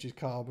hydrogen, which is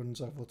carbon, and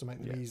so forth, to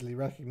make them easily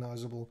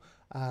recognisable.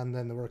 And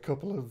then there were a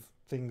couple of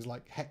things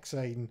like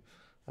hexane.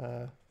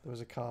 There was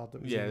a card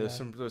that was there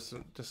was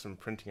just some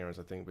printing errors,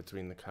 I think,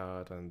 between the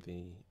card and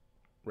the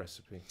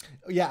recipe.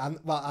 Yeah,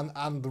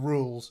 and the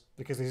rules,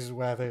 because this is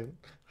where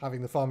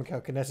having the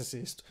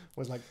pharmacokineticist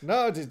was like,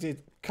 no,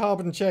 it's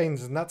carbon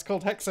chains, and that's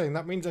called hexane.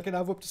 That means I can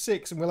have up to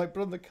 6. And we're like,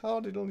 but on the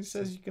card it only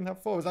says you can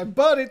have 4. It's like,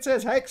 but it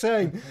says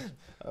hexane.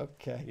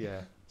 Okay.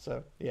 Yeah.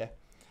 So yeah,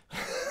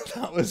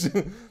 that was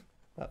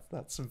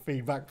that's some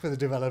feedback for the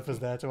developers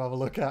there to have a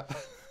look at.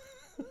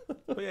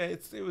 But yeah,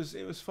 it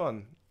was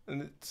fun,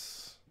 and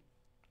it's.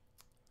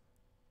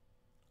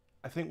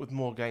 I think with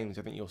more games,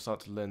 I think you'll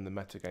start to learn the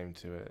meta game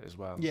to it as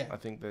well. Yeah. I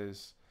think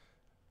there's,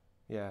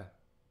 you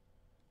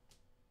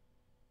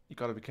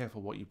got to be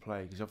careful what you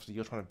play, because obviously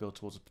you're trying to build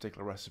towards a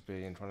particular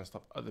recipe and trying to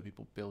stop other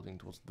people building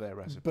towards their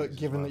recipes. But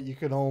given that you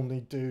can only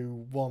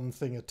do one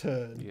thing a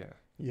turn,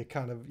 you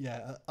kind of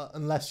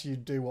unless you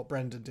do what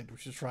Brendan did,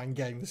 which is try and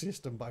game the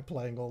system by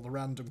playing all the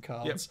random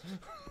cards.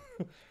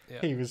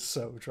 Yep. He was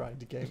so trying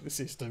to game the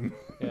system.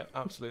 Yeah,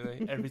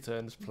 absolutely. Every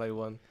turn, just play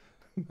one.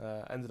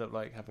 Ended up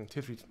like having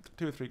two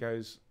or three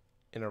goes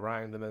in a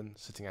round and then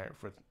sitting out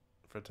for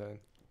a turn,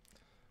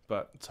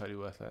 but totally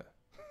worth it.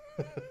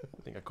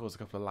 I think I caused a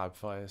couple of lab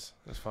fires.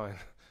 It's fine.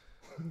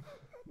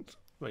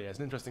 But yeah, it's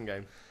an interesting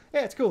game.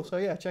 Yeah, it's cool. So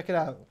yeah, check it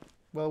out.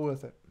 Well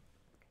worth it.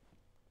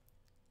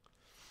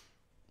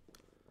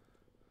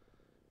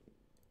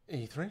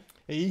 E3.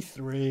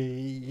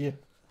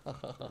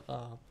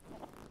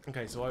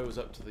 Okay, so I was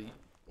up to the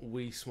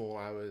wee small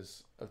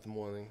hours of the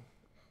morning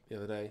the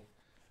other day,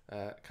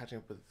 catching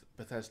up with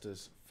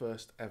Bethesda's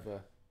first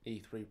ever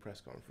E3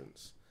 press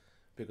conference,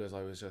 because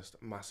I was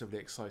just massively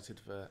excited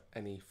for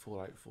any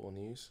Fallout 4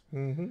 news,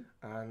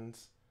 and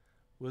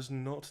was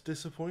not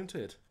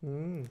disappointed.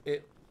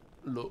 It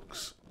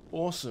looks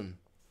awesome.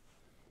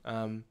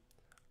 I'm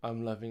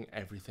loving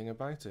everything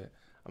about it.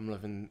 I'm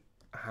loving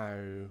how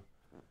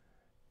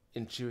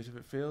intuitive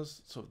it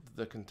feels, sort of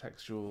the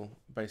contextual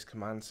based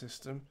command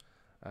system,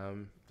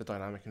 the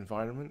dynamic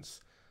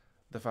environments,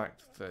 the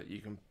fact that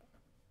you can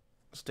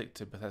stick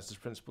to Bethesda's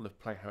principle of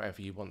play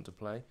however you want to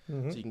play.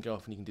 So you can go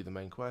off and you can do the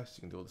main quest,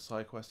 you can do all the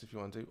side quests if you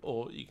want to,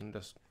 or you can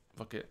just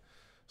fuck it,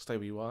 stay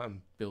where you are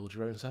and build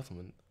your own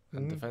settlement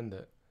and defend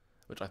it,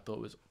 which I thought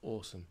was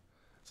awesome.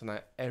 So now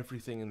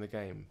everything in the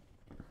game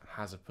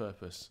has a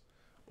purpose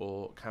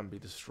or can be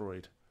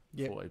destroyed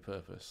for a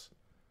purpose,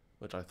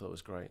 which I thought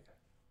was great.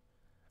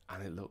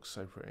 And it looks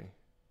so pretty.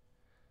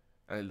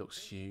 And it looks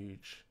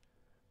huge.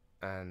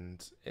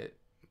 And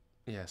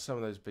some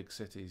of those big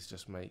cities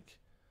just make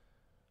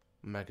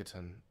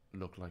Megaton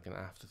look like an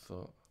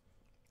afterthought.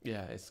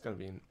 Yeah, it's going to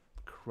be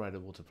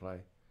incredible to play.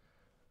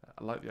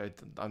 I like the idea.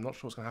 I'm not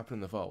sure what's going to happen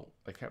in the vault.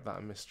 They kept that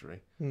a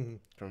mystery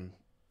from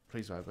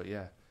pleased by it, but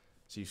yeah.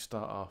 So you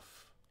start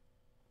off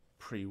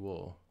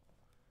pre-war,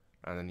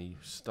 and then you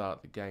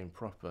start the game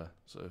proper,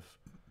 sort of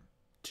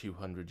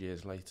 200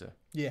 years later.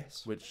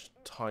 Yes. Which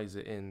ties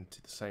it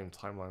into the same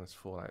timeline as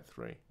Fallout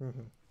 3.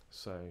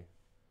 So we'll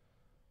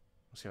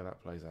see how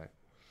that plays out.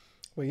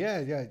 Well, yeah,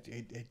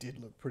 it did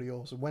look pretty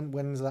awesome.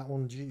 When's that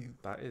one due?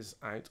 That is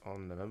out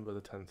on November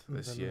the 10th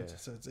this year.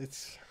 So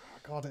it's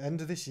God, the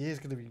end of this year is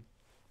going to be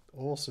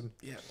awesome.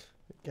 Yeah.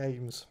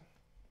 Games.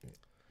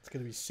 It's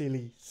going to be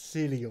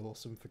silly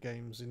awesome for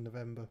games in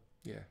November.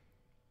 Yeah.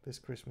 This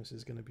Christmas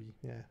is going to be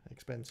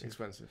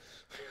expensive.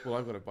 Well,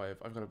 I've got to buy a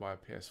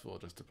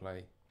PS4 just to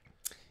play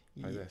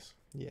this.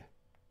 Yeah.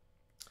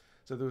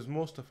 So there was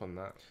more stuff on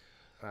that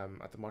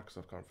at the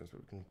Microsoft conference, but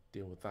we can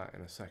deal with that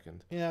in a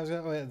second. Yeah,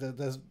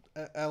 there's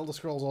Elder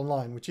Scrolls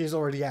Online, which is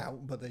already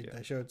out, but they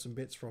showed some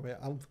bits from it.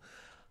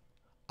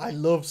 I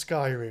love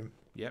Skyrim.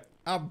 Yep.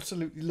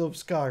 Absolutely love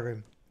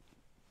Skyrim,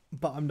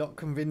 but I'm not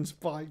convinced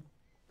by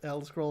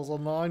Elder Scrolls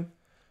Online.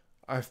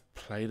 I've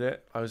played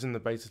it. I was in the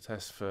beta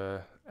test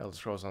for Elder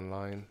Scrolls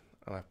Online,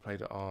 and I've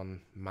played it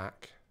on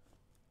Mac.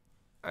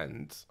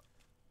 And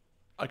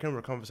I can remember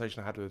a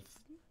conversation I had with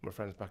my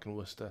friends back in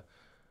Worcester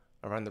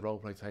around the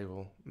roleplay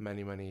table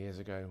many, many years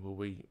ago, where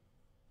we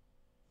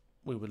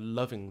were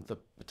loving the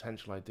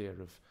potential idea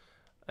of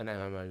an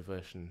MMO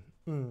version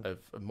of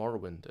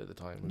Morrowind at the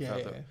time. We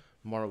felt that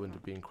Morrowind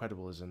would be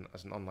incredible as an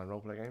online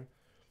roleplay game.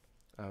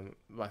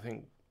 But I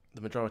think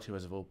the majority of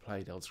us have all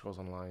played Elder Scrolls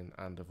Online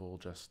and have all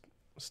just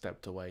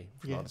stepped away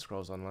from Elder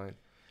Scrolls Online.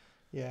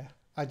 Yeah,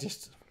 I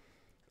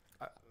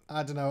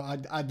don't know.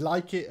 I'd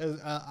like it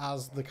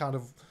as the kind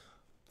of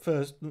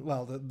first,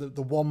 well,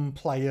 the one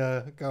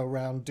player go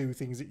around, do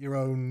things at your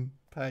own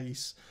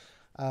pace,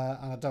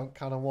 and I don't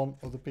kind of want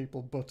other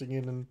people butting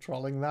in and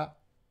trolling that.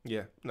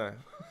 Yeah, no.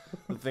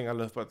 The thing I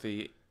love about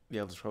the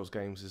Elder Scrolls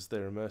games is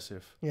they're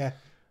immersive. Yeah.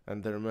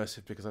 And they're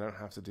immersive because I don't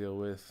have to deal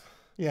with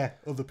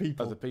other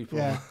people.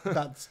 Yeah,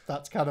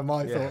 that's kind of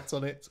my thoughts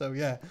on it. So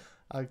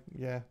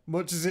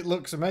much as it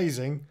looks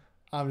amazing,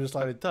 I'm just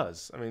like, and it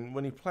does. I mean,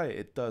 when you play it,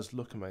 it does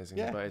look amazing,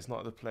 but it's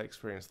not the play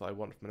experience that I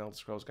want from an Elder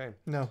Scrolls game.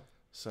 No.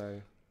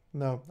 So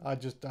no, I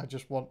just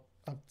want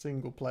a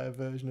single player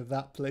version of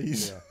that,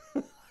 please.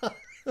 Yeah.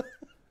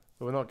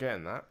 But we're not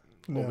getting that.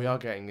 What we are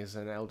getting is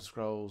an Elder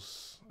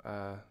Scrolls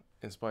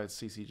inspired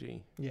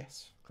CCG.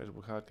 Yes.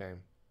 Collectible card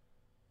game.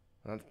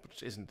 And that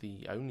which isn't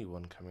the only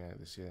one coming out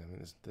this year. I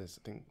mean, I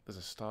think there's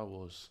a Star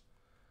Wars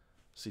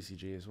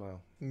CCG as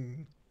well,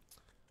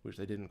 which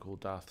they didn't call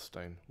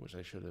Darthstone, which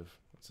they should have.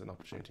 It's an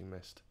opportunity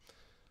missed.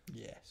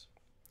 Yes.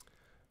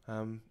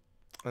 And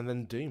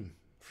then Doom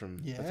from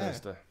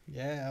Bethesda.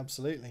 Yeah,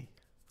 absolutely.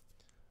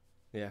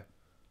 Yeah,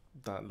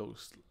 that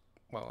looks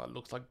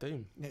like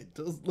Doom. It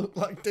does look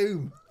like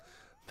Doom.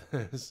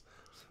 That's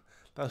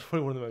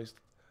probably one of the most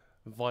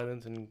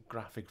violent and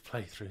graphic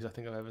playthroughs I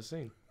think I've ever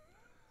seen.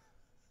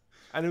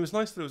 And it was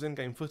nice that it was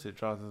in-game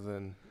footage rather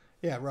than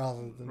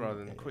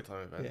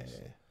QuickTime events.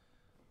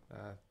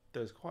 Yeah.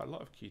 There was quite a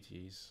lot of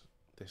QTEs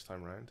this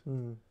time around.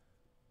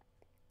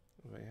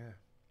 But yeah.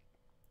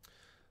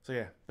 So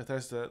yeah,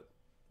 Bethesda,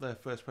 their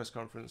first press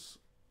conference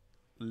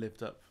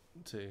lived up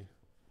to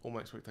all my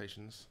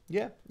expectations.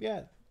 Yeah.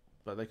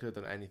 But they could have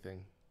done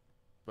anything.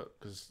 But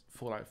because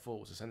Fallout 4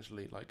 was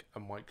essentially like a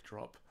mic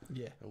drop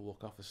and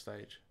walk off the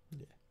stage.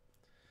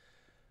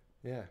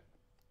 Yeah.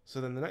 So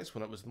then the next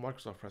one up was the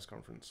Microsoft press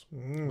conference,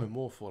 where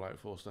more Fallout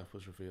 4 stuff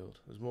was revealed.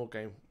 There's more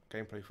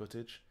gameplay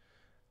footage,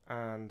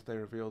 and they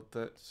revealed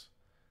that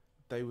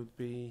they would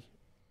be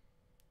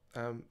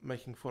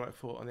making Fallout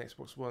 4 on the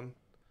Xbox One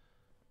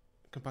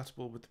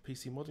compatible with the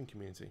PC modding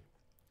community.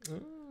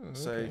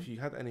 So if you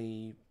had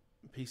any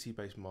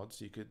PC-based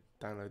mods, you could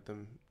download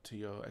them to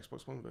your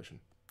Xbox One version.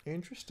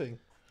 Interesting.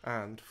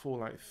 And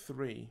Fallout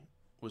 3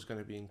 was going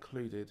to be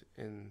included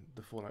in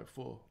the Fallout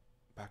 4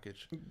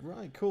 package.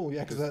 Right, cool.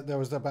 Yeah, because there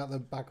was about the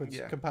backwards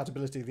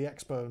compatibility of the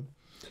Xbone.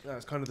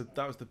 That's kind of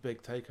that was the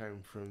big take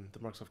home from the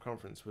Microsoft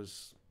conference,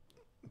 was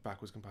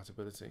backwards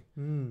compatibility.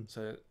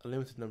 So a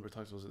limited number of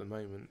titles at the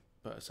moment,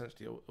 but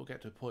essentially it'll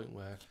get to a point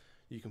where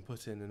you can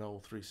put in an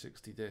old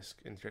 360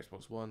 disc into your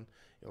Xbox One,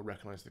 it'll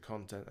recognise the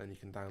content and you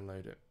can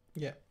download it.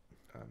 Yeah.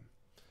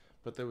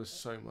 But there was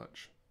so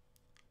much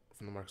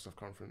from the Microsoft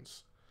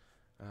conference.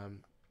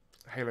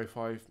 Halo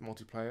 5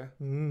 multiplayer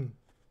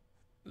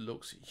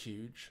looks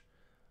huge.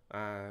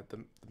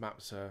 The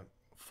maps are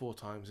 4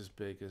 times as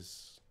big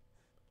as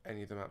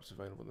any of the maps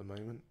available at the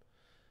moment.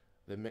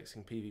 They're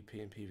mixing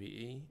PvP and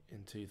PvE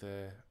into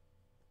their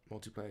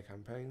multiplayer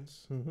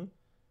campaigns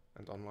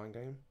and online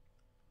game.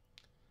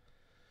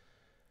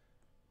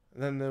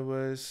 And then there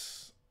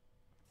was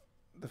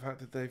the fact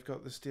that they've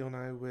got this deal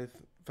now with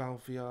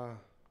Valve VR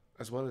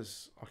as well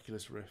as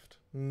Oculus Rift,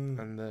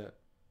 and that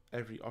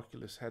every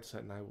Oculus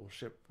headset now will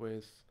ship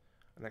with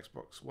an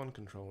Xbox One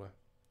controller.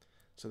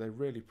 So they're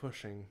really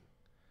pushing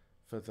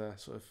for the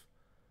sort of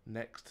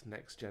next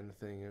gen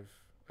thing of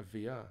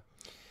VR.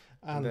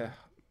 And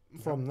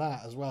from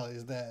that as well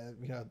is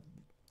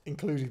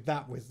including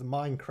that with the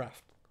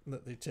Minecraft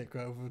that they took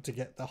over to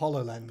get the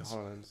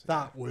HoloLens.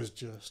 That was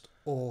just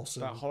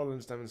awesome. That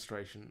HoloLens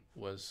demonstration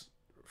was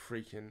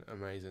freaking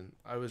amazing.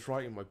 I was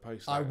writing my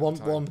post. I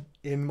want one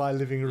in my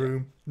living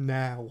room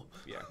now.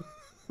 Yeah.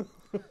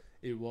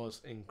 It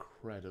was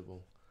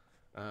incredible.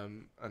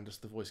 And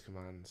just the voice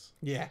commands.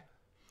 Yeah.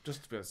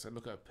 Just to be able to say,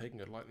 look at a pig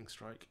and go lightning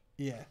strike.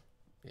 Yeah.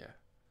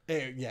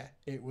 Yeah.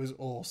 It was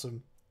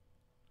awesome.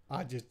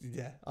 I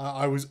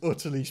was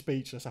utterly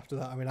speechless after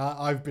that. I mean,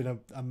 I've been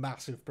a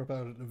massive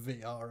proponent of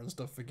VR and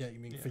stuff for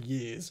gaming for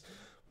years,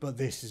 but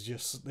this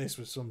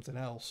was something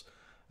else.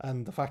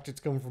 And the fact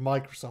it's come from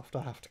Microsoft,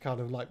 I have to kind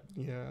of I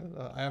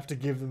have to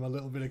give them a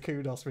little bit of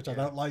kudos, which I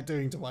don't like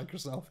doing to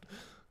Microsoft,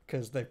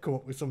 because they've come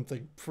up with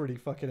something pretty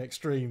fucking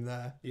extreme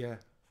there. Yeah.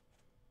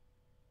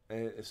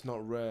 It's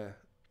not rare.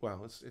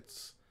 Well,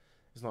 it's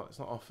not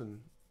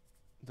often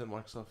that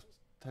Microsoft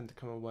tend to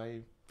come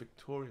away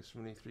victorious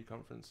from an E3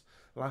 conference.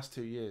 The last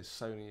 2 years,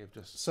 Sony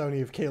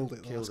have killed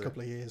it the last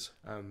couple of years.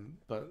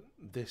 But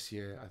this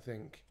year, I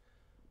think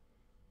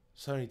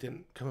Sony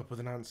didn't come up with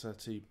an answer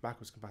to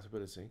backwards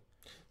compatibility.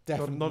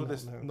 Definitely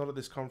not at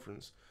this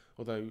conference.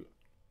 Although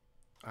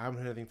I haven't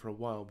heard anything for a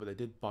while, but they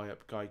did buy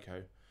up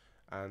Geico,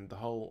 and the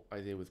whole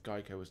idea with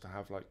Geico was to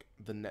have like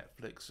the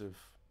Netflix of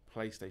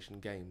PlayStation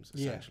games,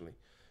 essentially.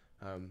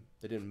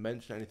 They didn't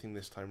mention anything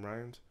this time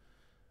round,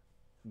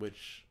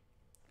 which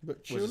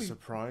was a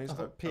surprise. I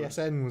thought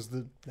PSN was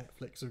the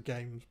Netflix of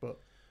games, but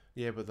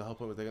yeah, but the whole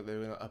point was they were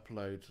going to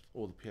upload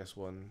all the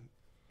PS1,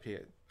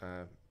 PS2,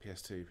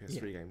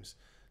 PS3 games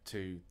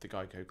to the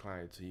Geico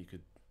cloud, so you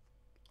could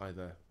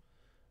either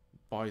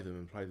buy them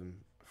and play them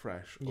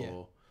fresh,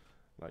 or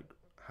like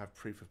have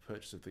proof of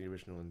purchase of the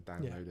original and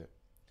download it.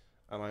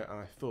 And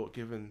I thought,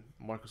 given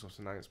Microsoft's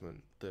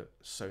announcement, that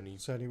Sony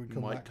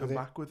might come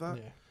back with that,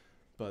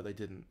 but they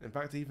didn't. In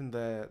fact, even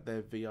their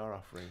VR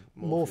offering,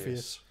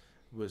 Morpheus,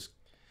 was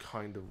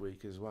kind of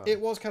weak as well. It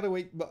was kind of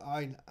weak, but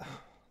I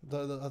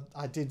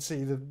did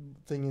see the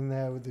thing in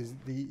there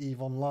with the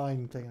EVE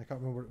Online thing. I can't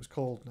remember what it was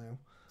called now.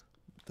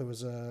 There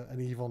was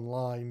an EVE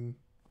Online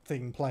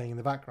thing playing in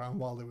the background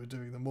while they were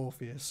doing the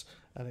Morpheus,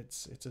 and it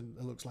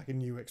looks like a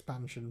new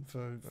expansion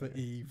for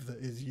EVE that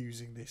is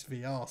using this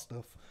VR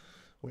stuff,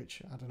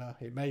 which, I don't know,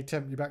 it may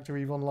tempt you back to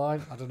EVE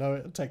Online. I don't know,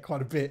 it'll take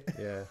quite a bit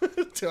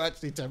to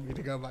actually tempt me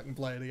to go back and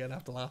play it again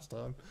after last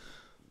time.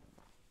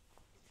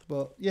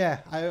 But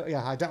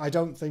I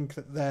don't think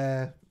that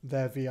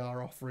their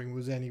VR offering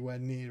was anywhere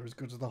near as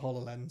good as the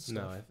HoloLens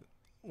stuff.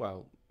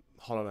 No,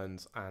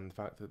 HoloLens and the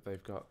fact that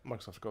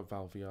Microsoft have got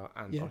Valve VR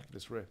and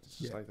Oculus Rift. It's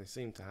just like they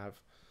seem to have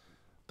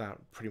that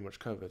pretty much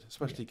covered,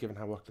 especially given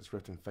how Oculus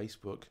Rift and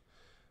Facebook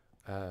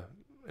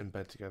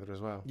embed together as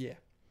well. Yeah.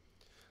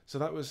 So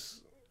that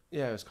was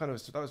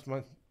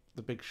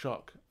the big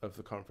shock of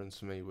the conference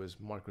for me, was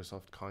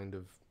Microsoft kind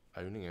of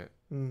owning it.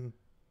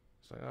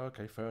 It's like, oh,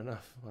 okay, fair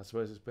enough. I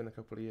suppose it's been a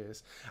couple of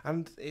years,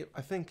 and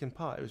I think in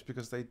part it was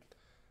because they'd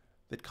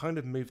kind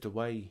of moved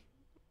away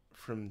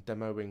from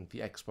demoing the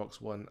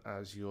Xbox One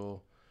as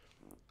your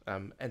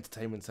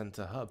entertainment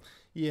center hub.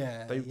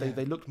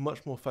 They looked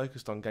much more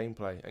focused on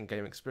gameplay and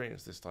game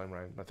experience this time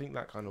around. I think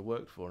that kind of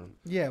worked for them.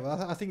 Yeah,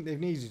 well, I think they've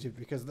needed to,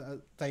 because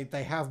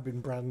they have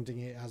been branding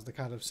it as the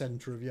kind of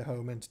center of your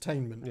home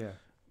entertainment.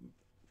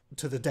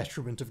 To the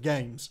detriment of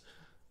games.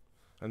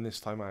 And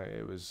this time out,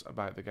 it was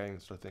about the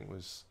games, which I think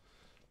was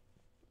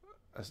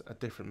a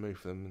different move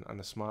for them, and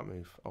a smart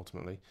move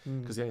ultimately,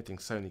 because the only thing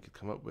Sony could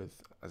come up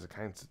with as a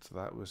counter to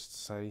that was to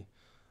say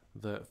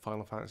that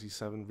Final Fantasy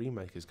VII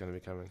Remake is going to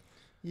be coming.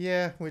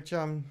 Yeah, which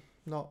I'm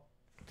not.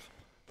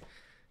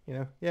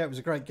 It was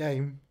a great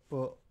game,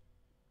 but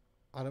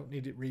I don't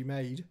need it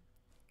remade.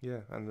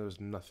 Yeah, and there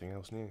was nothing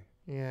else new.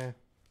 Yeah.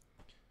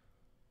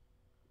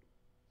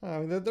 I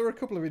mean, there were a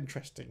couple of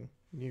interesting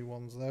new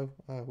ones though,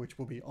 which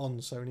will be on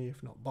Sony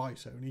if not by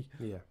Sony.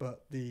 Yeah.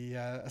 But the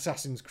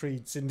Assassin's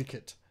Creed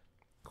Syndicate.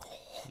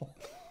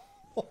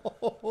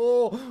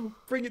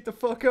 Bring it the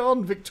fuck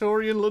on,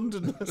 Victorian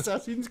London,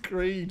 Assassin's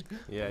Creed.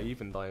 Yeah, you've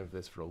been dying for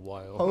this for a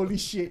while. Holy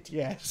shit,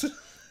 yes.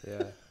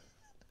 Yeah.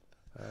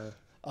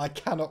 I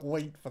cannot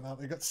wait for that.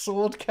 They've got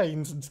sword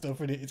canes and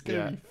stuff in it. It's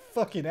going to be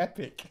fucking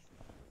epic.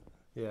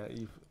 Yeah,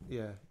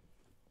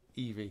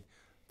 Evie.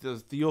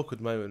 The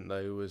awkward moment,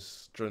 though,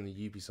 was during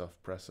the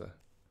Ubisoft presser,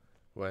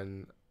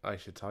 when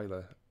Aisha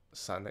Tyler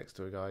sat next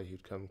to a guy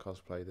who'd come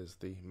cosplayed as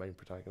the main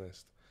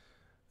protagonist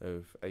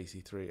of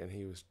AC3, and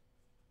he was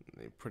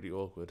pretty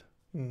awkward,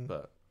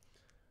 but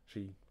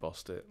she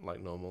bossed it like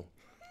normal.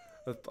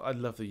 I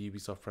love the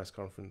Ubisoft press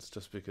conference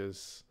just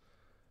because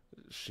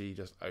she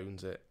just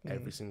owns it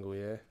every single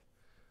year.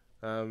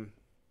 But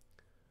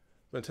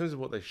in terms of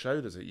what they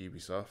showed us at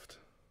Ubisoft,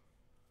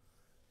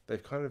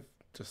 they've kind of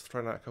just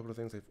thrown out a couple of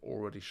things they've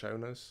already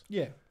shown us.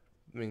 Yeah.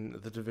 I mean,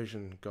 The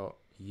Division got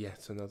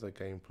yet another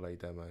gameplay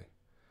demo.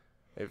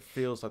 It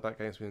feels like that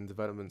game's been in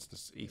development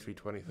since E3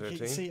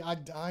 2013. See,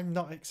 I'm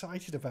not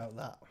excited about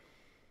that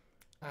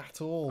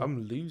at all.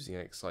 I'm losing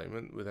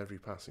excitement with every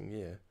passing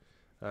year.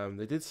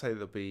 They did say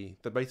the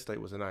beta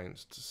date was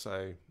announced,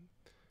 so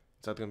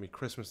it's either going to be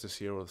Christmas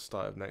this year or the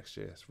start of next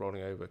year. It's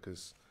rolling over,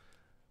 because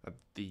at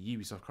the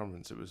Ubisoft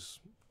conference it was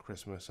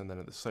Christmas, and then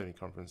at the Sony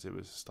conference it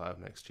was the start of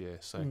next year.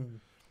 So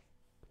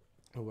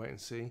we'll wait and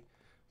see.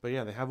 But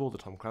yeah, they have all the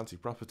Tom Clancy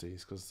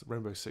properties, because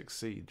Rainbow Six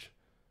Siege,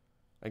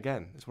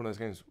 again, it's one of those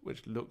games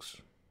which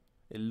looks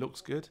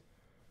good,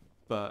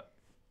 but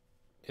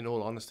in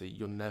all honesty,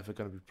 you're never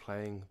going to be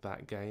playing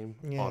that game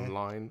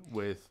online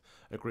with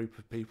a group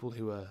of people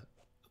who are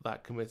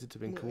that committed to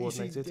being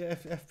coordinated. You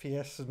see,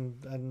 FPS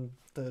and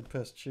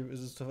third-person shooters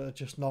and stuff are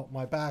just not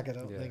my bag. I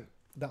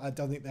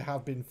don't think they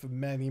have been for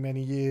many,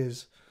 many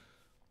years.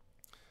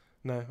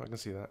 No, I can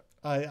see that.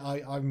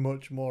 I'm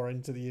much more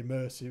into the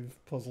immersive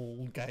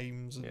puzzle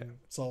games and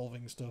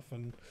solving stuff,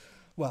 and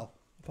well,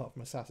 apart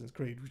from Assassin's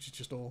Creed, which is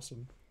just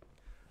awesome.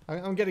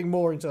 I'm getting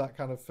more into that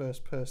kind of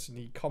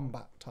first-person-y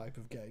combat type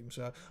of game.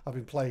 So I've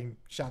been playing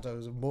Shadow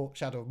of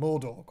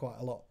Mordor quite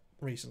a lot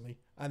recently,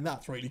 and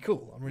that's really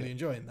cool. I'm really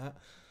enjoying that.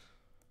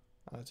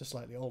 It's a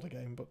slightly older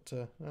game, but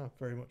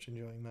very much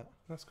enjoying that.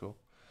 That's cool.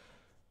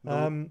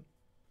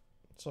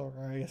 So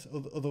I guess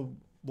other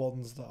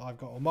ones that I've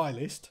got on my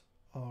list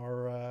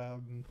are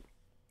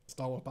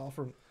Star Wars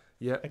Battlefront.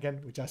 Yeah.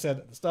 Again, which I said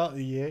at the start of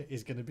the year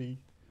is going to be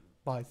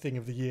my thing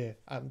of the year,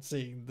 and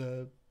seeing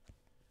the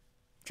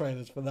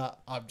trailers for that,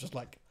 I'm just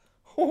like,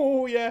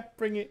 oh yeah,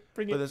 bring it.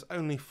 But there's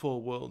only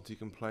 4 worlds you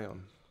can play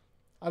on.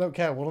 I don't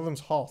care. One of them's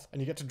Hoth,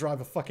 and you get to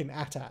drive a fucking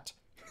AT-AT.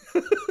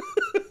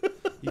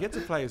 You get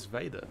to play as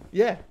Vader.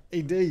 Yeah,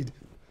 indeed.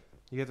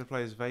 You get to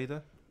play as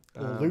Vader.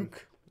 Or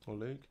Luke.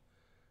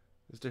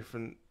 There's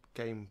different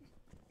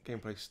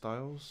gameplay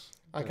styles.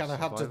 I kind of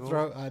had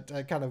to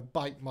I kind of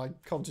bite my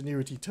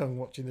continuity tongue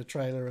watching the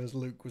trailer as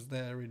Luke was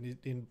there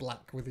in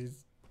black with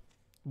his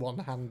one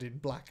hand in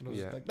black, and I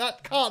was like,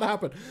 that can't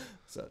happen.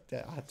 So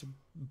yeah, I had to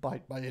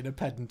bite my inner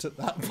pedant at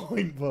that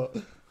point, but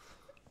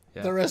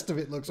the rest of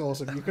it looks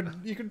awesome.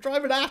 You can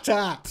drive an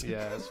AT-AT.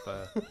 Yeah, that's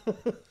fair.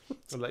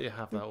 I'll let you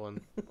have that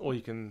one, or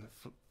you can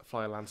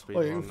fly a land speeder.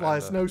 Or you can fly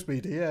a snow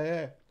speeder.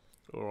 Yeah.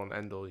 Or on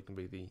Endor, you can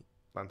be the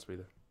land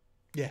speeder.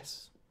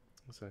 Yes.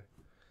 So,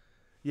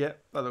 yeah,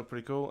 that looked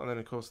pretty cool. And then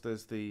of course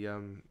there's the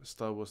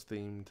Star Wars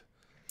themed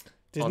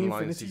Disney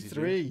online Infinity CCG.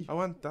 3. Oh,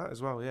 and that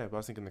as well, yeah. But I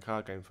was thinking the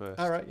card game first.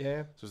 All right,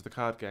 yeah. So it's the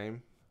card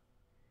game,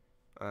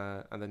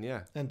 and then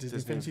and Disney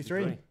Infinity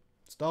 3.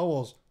 Star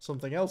Wars,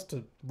 something else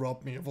to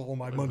rob me of all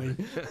my money.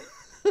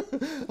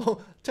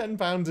 Oh,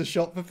 £10 a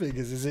shot for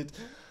figures, is it?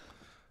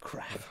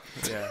 Crap.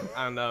 Yeah,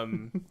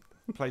 and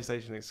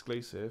PlayStation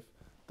exclusive,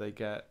 they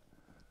get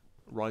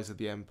Rise of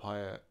the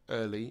Empire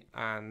early,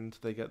 and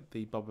they get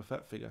the Boba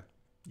Fett figure.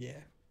 Yeah.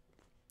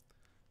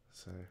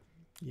 So.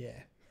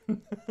 Yeah.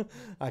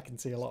 I can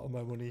see a lot of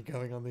my money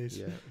going on these.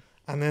 Yeah.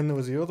 And then there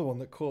was the other one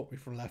that caught me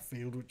from left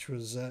field, which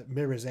was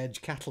Mirror's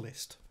Edge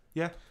Catalyst.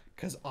 Yeah.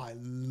 Because I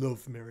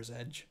love Mirror's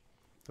Edge.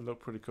 It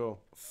looked pretty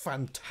cool.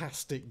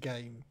 Fantastic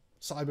game.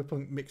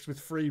 Cyberpunk mixed with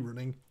free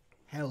running.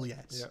 Hell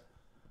yes. Yeah.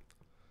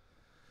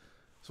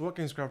 So what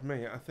games grabbed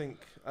me? I think,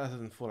 other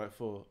than Fallout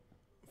 4,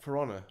 For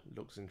Honor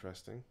looks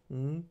interesting.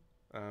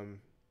 Mm-hmm.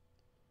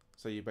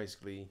 So you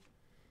basically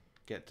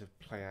get to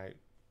play out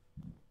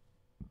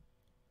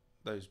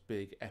those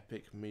big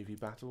epic movie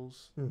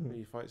battles,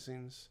 movie fight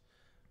scenes.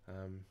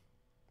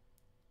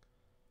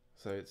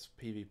 So it's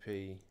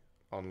PvP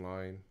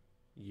online,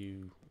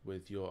 you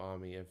with your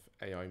army of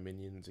AI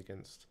minions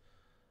against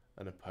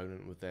an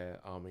opponent with their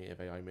army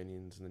of AI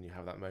minions, and then you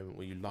have that moment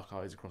where you lock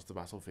eyes across the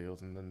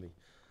battlefield, and then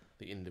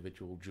the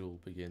individual duel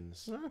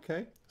begins.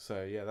 Okay.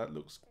 So yeah, that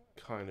looks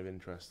kind of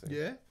interesting.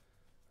 Yeah.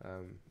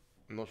 I'm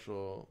not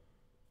sure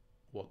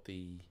what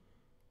the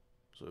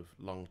sort of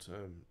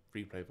long-term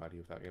replay value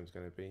of that game is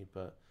going to be,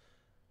 but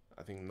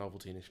I think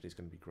novelty initially is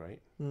going to be great.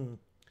 Mm.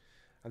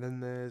 And then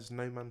there's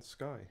No Man's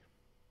Sky,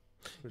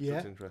 which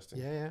looks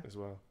interesting as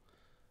well.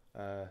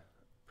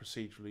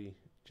 Procedurally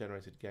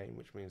generated game,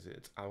 which means that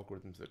it's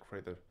algorithms that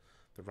create the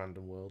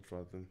random worlds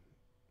rather than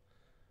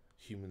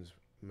humans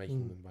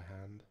making them by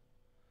hand.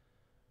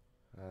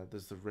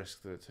 There's the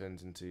risk that it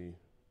turns into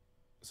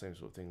the same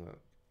sort of thing that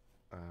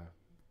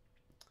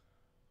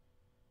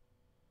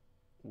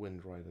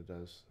Wind Rider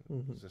does.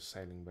 It's a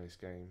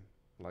sailing-based game,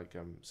 like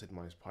Sid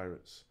Meier's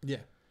Pirates.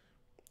 Yeah.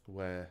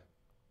 Where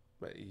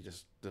you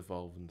just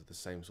devolve into the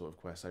same sort of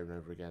quest over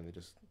and over again. They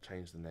just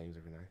change the names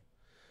every now.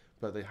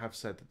 But they have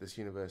said that this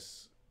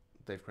universe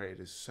they've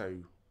created is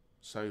so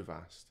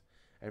vast.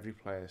 Every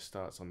player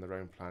starts on their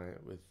own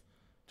planet with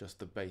just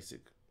the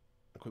basic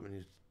equipment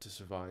needed to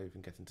survive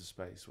and get into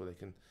space, where they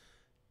can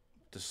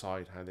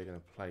decide how they're going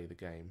to play the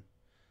game.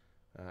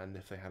 And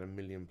if they had 1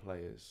 million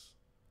players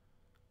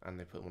and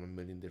they put them on 1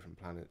 million different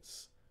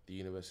planets, the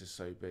universe is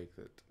so big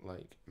that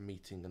like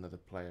meeting another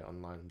player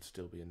online would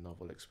still be a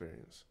novel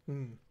experience.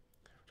 Which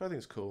I think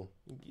is cool.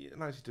 It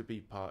allows you to be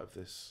part of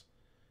this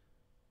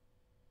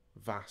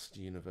vast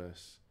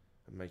universe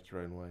and make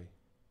your own way.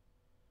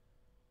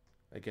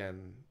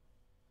 Again,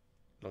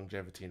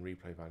 longevity and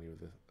replay value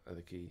are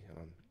the key, and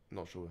I'm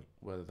not sure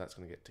whether that's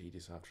going to get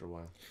tedious after a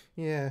while.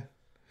 Yeah.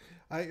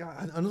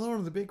 Another one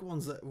of the big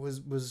ones that was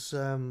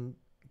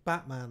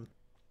Batman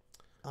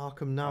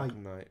Arkham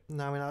Knight.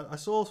 Now, I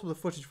saw some of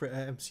the footage for it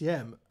at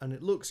MCM, and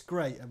it looks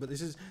great. But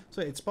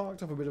it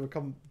sparked up a bit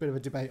of a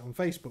debate on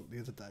Facebook the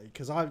other day,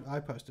 because I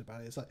posted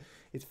about it. It's like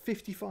it's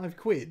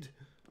 £55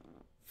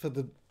 for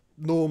the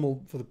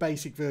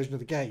basic version of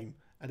the game,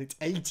 and it's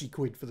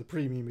 £80 for the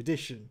premium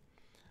edition.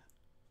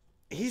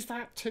 Is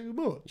that too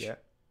much? Yeah.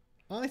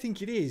 I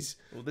think it is.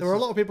 Well, there are a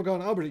lot of people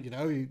going, oh, but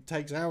it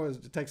takes hours,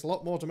 it takes a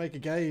lot more to make a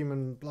game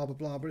and blah, blah,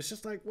 blah. But it's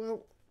just like,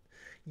 well,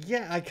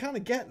 yeah, I kind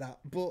of get that,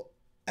 but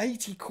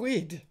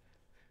 £80,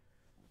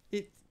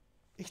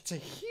 it's a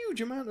huge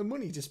amount of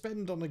money to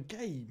spend on a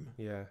game.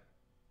 Yeah.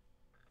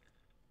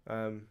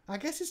 I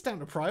guess it's down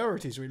to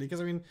priorities, really,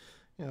 because,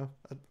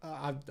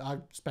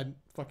 I've spent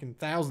fucking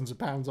thousands of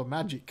pounds on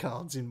Magic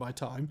cards in my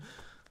time,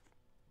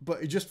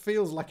 but it just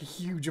feels like a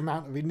huge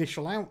amount of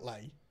initial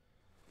outlay.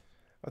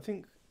 I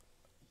think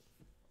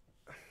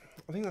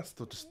that's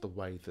just the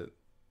way that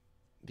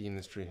the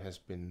industry has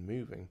been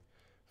moving.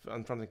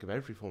 I'm trying to think of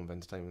every form of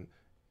entertainment.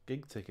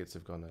 Gig tickets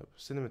have gone up.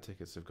 Cinema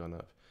tickets have gone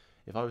up.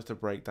 If I was to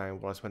break down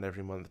what I spend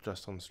every month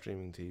just on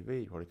streaming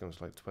TV, it probably comes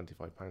to like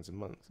 £25 a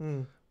month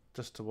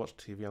just to watch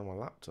TV on my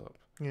laptop.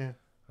 Yeah.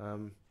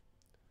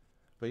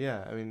 But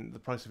yeah, I mean, the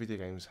price of video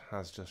games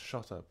has just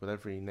shot up with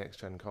every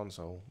next-gen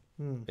console.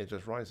 It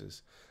just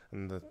rises,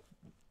 and the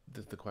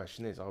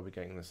question is, are we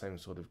getting the same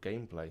sort of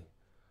gameplay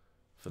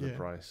for the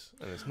price?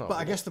 And it's not. But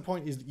I guess the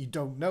point is that you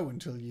don't know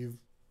until you've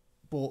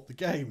bought the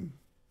game.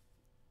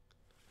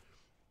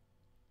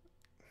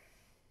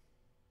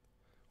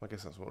 I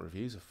guess that's what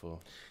reviews are for.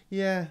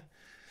 Yeah.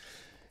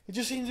 It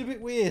just seems a bit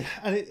weird.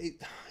 And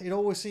it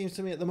always seems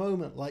to me at the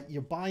moment like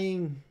you're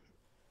buying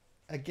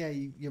a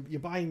game, you're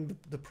buying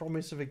the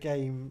promise of a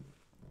game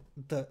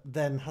that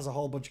then has a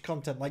whole bunch of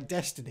content, like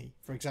Destiny,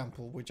 for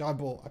example, which I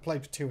bought. I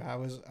played for 2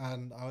 hours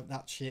and I went,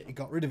 that shit, it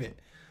got rid of it.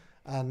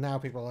 And now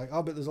people are like,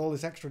 oh, but there's all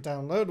this extra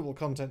downloadable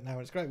content now.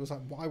 It's great. It was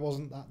like, why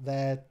wasn't that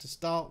there to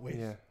start with?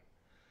 Yeah.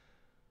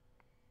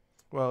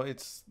 Well,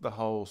 it's the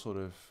whole sort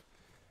of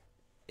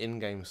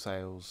in-game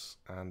sales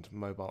and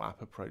mobile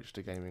app approach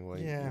to gaming where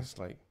it's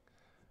like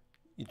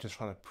you're just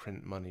trying to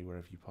print money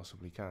wherever you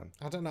possibly can.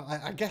 I don't know.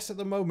 I guess at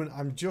the moment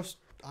I'm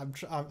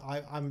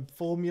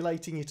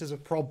formulating it as a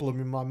problem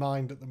in my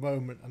mind at the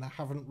moment, and I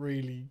haven't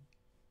really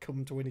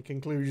come to any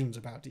conclusions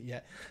about it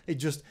yet.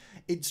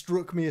 It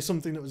struck me as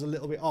something that was a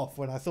little bit off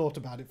when I thought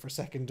about it for a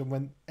second and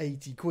went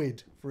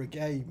 £80 for a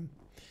game.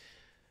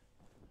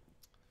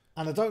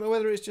 And I don't know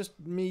whether it's just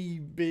me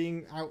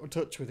being out of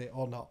touch with it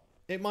or not.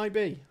 It might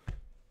be.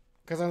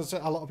 Because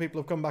a lot of people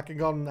have come back and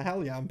gone,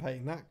 hell yeah, I'm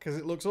paying that because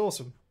it looks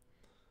awesome.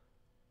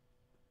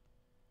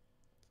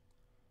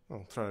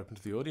 I'll throw it open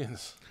to the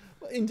audience.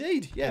 Well,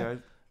 indeed, yeah.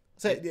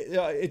 So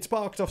it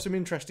sparked off some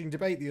interesting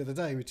debate the other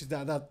day, which is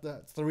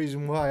that's the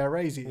reason why I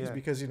raise it, is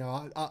because,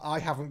 I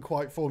haven't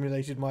quite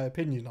formulated my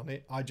opinion on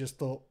it. I just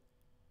thought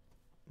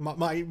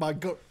my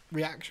gut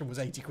reaction was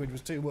 £80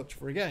 was too much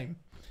for a game.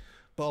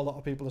 But a lot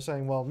of people are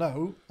saying, well,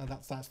 no, and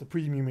that's the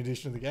premium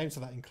edition of the game, so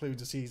that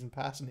includes a season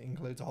pass and it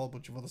includes a whole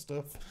bunch of other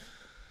stuff.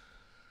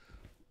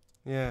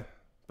 Yeah,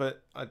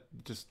 but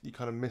you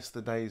kind of miss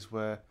the days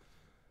where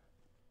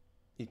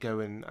you go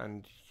in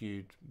and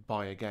you'd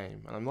buy a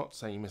game. And I'm not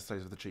saying you miss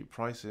those with the cheap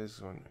prices,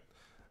 and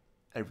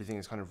everything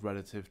is kind of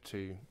relative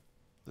to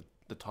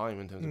the time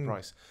in terms of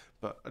price.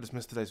 But I just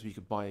miss the days where you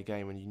could buy a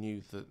game and you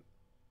knew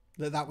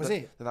that was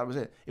it. That was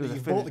it. It was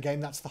you bought the game.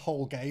 That's the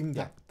whole game.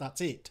 Yeah.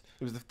 That's it.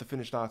 It was the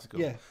finished article.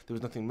 Yeah. There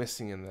was nothing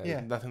missing in there.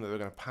 Yeah. Nothing that they were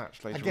going to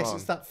patch later on. I guess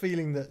it's that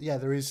feeling that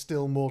there is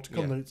still more to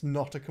come. That it's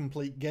not a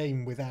complete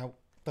game without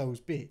those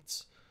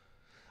bits.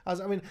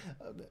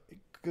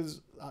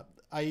 Because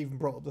I even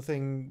brought up the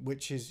thing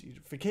which is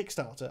for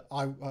Kickstarter.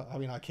 I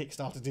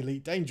kickstarted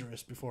Elite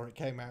Dangerous before it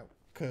came out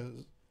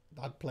because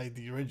I'd played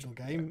the original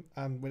game,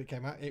 and when it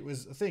came out, it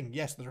was a thing.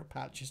 Yes, there are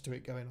patches to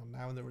it going on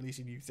now, and they're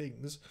releasing new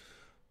things.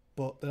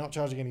 But they're not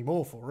charging any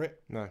more for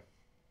it. No.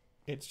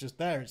 It's just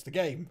there. It's the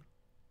game.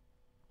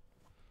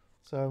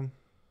 So,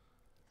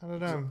 I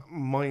don't know.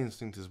 My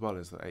instinct as well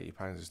is that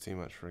 £80 is too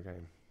much for a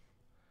game.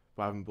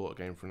 But I haven't bought a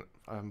game for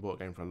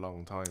a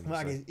long time.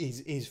 Well, so.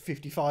 Is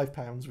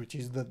 £55, which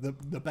is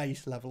the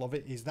base level of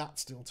it, is that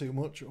still too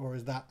much, or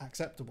is that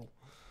acceptable?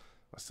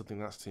 I still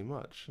think that's too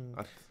much.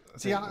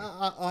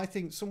 I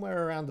think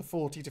somewhere around the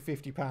 £40 to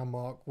 £50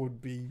 mark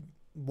would be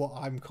what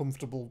I'm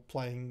comfortable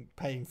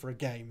paying for a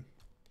game.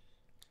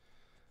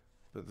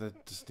 But they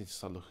just need to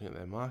start looking at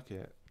their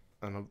market.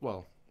 And,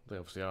 they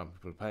obviously are.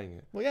 People are paying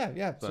it. Well,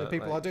 yeah. So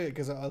people are doing it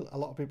because a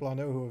lot of people I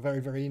know who are very,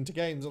 very into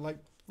games are like,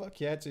 fuck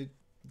yeah, it's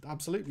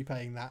absolutely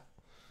paying that.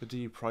 But do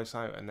you price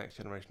out a next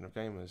generation of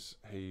gamers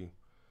who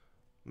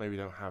maybe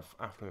don't have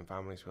affluent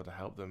families to be able to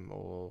help them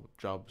or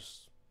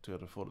jobs to be able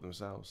to afford it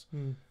themselves?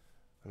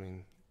 I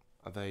mean,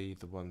 are they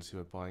the ones who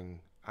are buying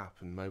app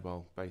and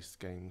mobile-based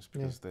games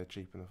because they're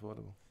cheap and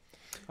affordable?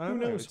 Who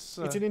knows?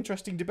 It's an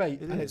interesting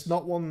debate, and it's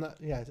not one that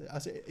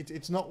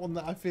it's not one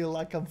that I feel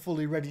like I'm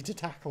fully ready to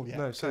tackle yet.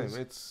 No, same.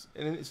 It's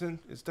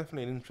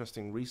definitely an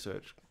interesting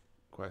research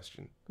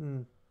question.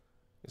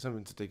 It's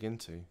something to dig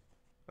into,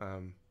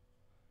 because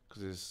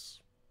there's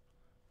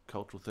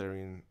cultural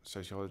theory and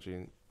sociology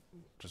and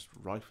just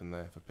rife in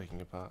there for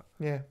picking apart.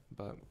 Yeah.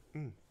 But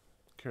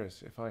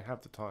curious. If I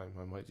have the time,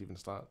 I might even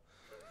start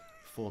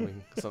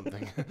forming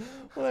something.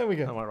 Well, there we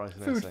go. I might write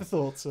an Food essay. for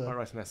thought, sir. I might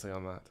write an essay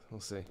on that. We'll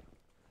see.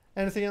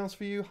 Anything else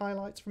for you?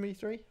 Highlights from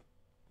E3?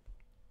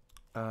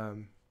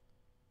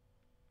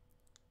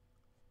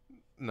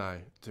 No,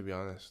 to be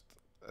honest.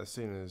 As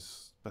soon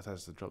as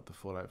Bethesda dropped the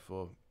Fallout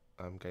 4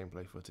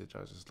 gameplay footage,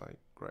 I was just like,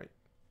 great.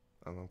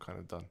 I'm kind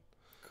of done.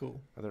 Cool.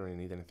 I don't really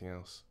need anything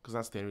else. Because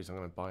that's the only reason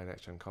I'm going to buy an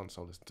next-gen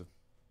console is to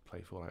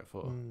play Fallout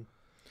 4.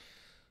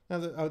 Now,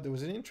 there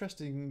was an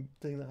interesting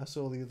thing that I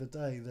saw the other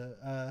day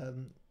that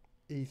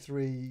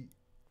E3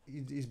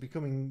 is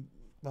becoming...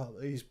 Well,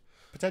 he's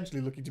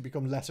potentially looking to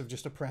become less of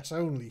just a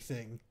press-only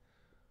thing.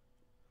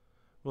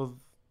 Well,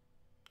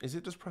 is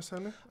it just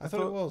press-only? I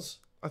thought it was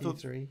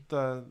E3.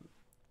 The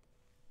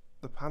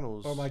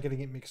panels... Or am I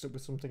getting it mixed up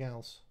with something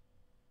else?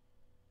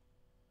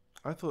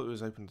 I thought it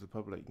was open to the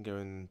public. You can go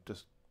and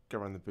just go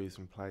around the booth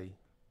and play.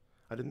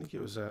 I didn't think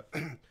it was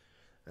an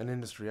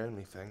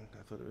industry-only thing.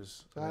 I thought it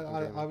was...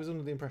 I was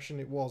under the impression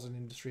it was an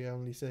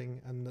industry-only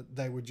thing and that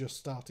they were just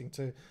starting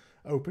to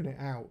open it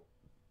out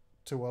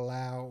to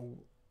allow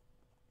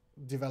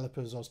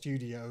developers or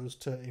studios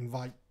to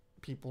invite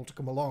people to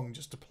come along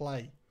just to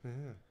play.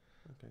 Yeah,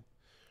 okay.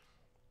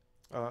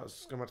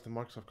 Let's go back to the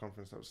Microsoft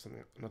conference. That was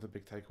another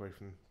big takeaway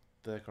from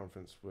their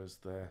conference was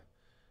their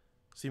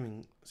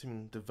seeming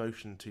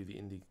devotion to the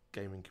indie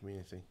gaming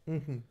community.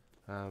 Mm-hmm.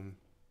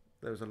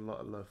 There was a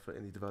lot of love for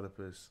indie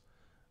developers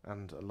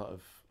and a lot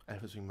of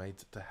efforts being made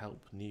to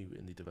help new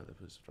indie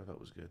developers, which I thought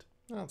was good.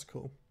 That's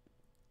cool.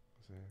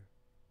 So,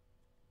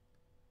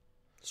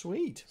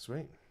 Sweet.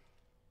 sweet.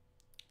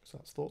 So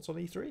that's thoughts on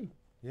E3.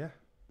 Yeah,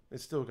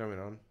 it's still going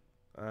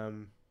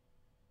on.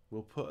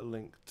 We'll put a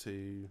link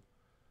to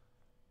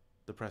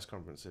the press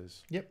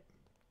conferences. Yep.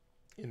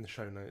 In the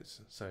show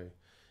notes. So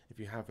if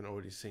you haven't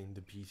already seen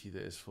the beauty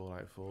that is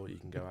Fallout 4, you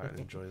can go out and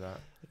enjoy that.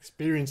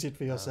 Experience it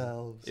for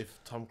yourselves.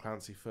 If Tom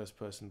Clancy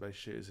first-person based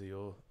shooters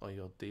are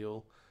your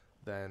deal,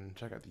 then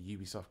check out the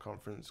Ubisoft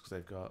conference because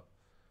they've got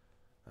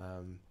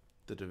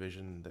The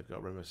Division, they've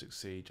got Rainbow Six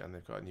Siege, and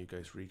they've got a new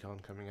Ghost Recon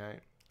coming out.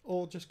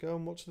 Or just go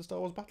and watch the Star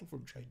Wars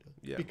Battlefront trailer.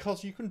 Yeah.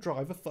 Because you can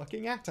drive a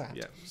fucking AT-AT.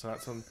 Yeah, so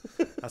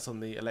that's on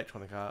the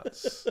Electronic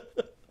Arts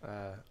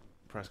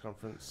press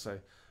conference, so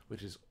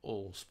which is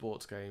all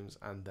sports games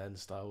and then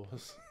Star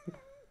Wars.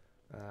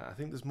 I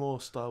think there's more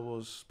Star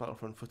Wars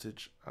Battlefront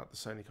footage at the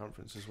Sony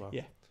conference as well.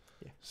 Yeah.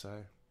 So,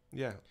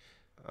 yeah,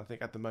 I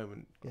think at the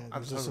moment... Yeah,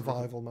 there's a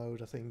survival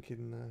mode, I think,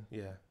 in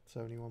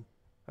Sony one.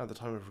 At the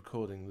time of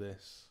recording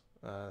this,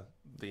 the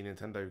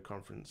Nintendo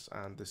conference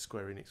and the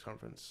Square Enix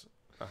conference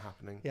are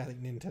happening. Yeah, I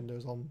think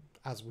Nintendo's on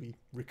as we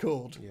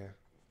record. Yeah.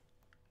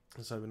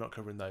 So we're not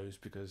covering those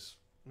because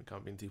we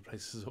can't be in two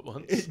places at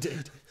once.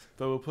 Indeed.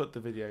 But we'll put the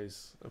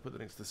links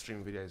to the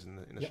stream videos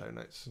in the show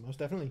notes. Most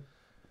definitely.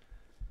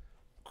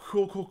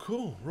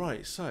 Cool.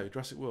 Right, so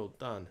Jurassic World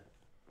done.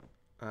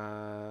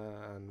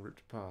 And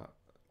ripped apart.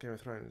 Game of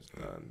Thrones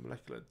done.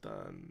 Molecular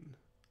done.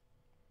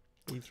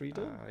 E3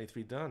 done.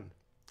 E3 done.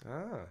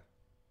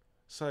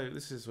 So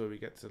this is where we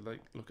get to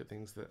look at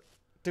things that...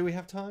 Do we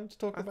have time to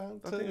talk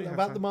about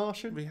The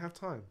Martian? We have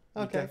time.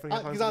 Okay,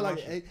 because I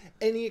like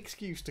any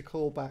excuse to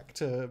call back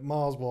to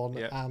Mars One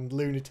and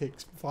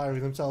lunatics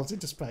firing themselves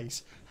into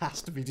space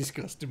has to be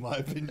discussed, in my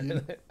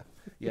opinion.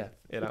 Yeah,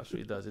 it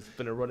absolutely does. It's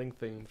been a running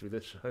theme through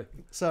this show.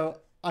 So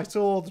I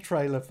saw the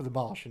trailer for The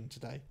Martian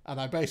today,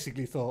 and I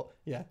basically thought,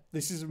 yeah,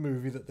 this is a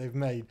movie that they've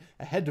made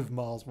ahead of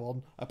Mars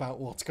One about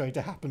what's going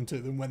to happen to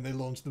them when they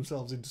launch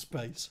themselves into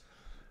space.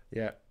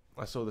 Yeah,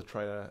 I saw the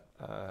trailer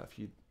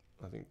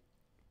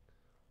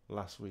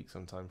last week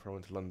sometime before I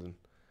went to London,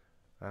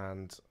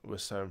 and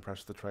was so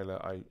impressed with the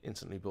trailer I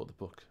instantly bought the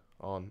book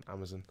on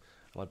Amazon,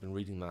 and I've been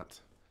reading that,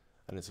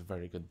 and it's a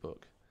very good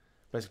book.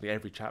 Basically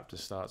every chapter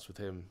starts with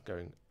him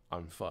going,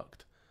 I'm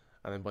fucked,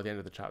 and then by the end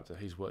of the chapter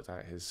he's worked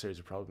out his series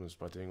of problems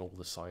by doing all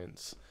the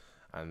science,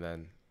 and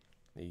then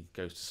he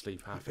goes to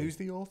sleep happy. Who's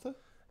the author?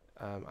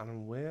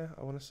 Alan Weir,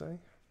 I want to say.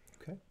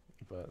 Okay.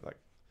 But can't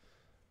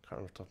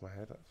remember off the top of my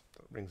head. That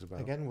rings a bell.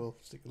 Again, we'll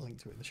stick the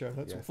link to it in the show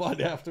notes. Yeah. We'll find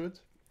it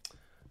afterwards.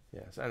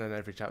 Yes, and then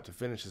every chapter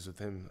finishes with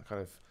him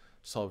kind of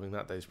solving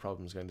that day's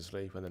problems, going to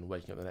sleep, and then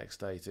waking up the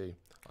next day to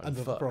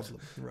another problem.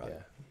 Right.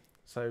 Yeah.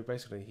 So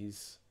basically,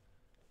 he's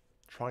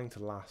trying to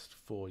last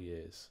 4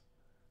 years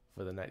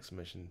for the next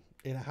mission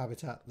in a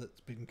habitat that's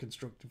been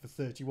constructed for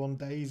 31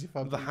 days.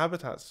 The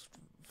habitat's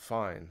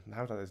fine. The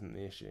habitat isn't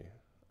the issue.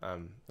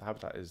 The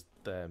habitat is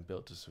there and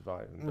built to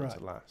survive and built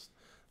to last.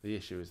 The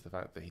issue is the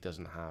fact that he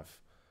doesn't have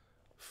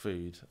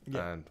food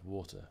and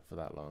water for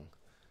that long.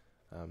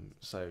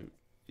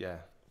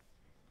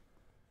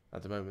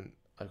 At the moment,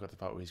 I've got the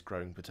part where he's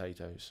growing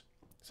potatoes.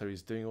 So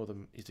he's doing all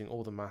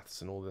the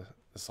maths and all the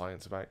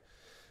science about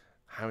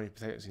how many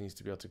potatoes he needs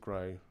to be able to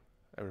grow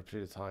over a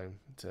period of time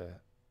to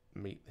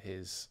meet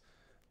his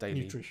daily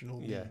nutritional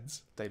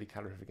needs, daily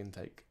calorific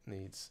intake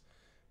needs.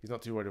 He's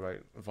not too worried about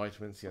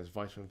vitamins. He has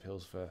vitamin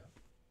pills for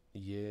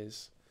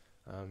years.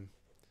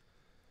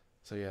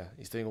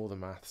 He's doing all the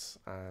maths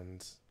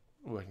and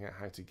working out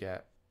how to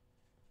get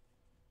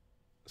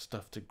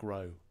stuff to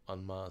grow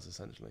on Mars,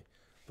 essentially.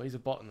 But he's a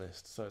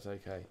botanist, so it's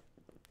okay.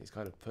 He's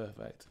kind of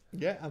perfect.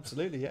 Yeah,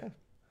 absolutely, yeah.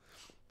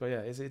 But yeah,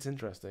 it's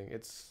interesting.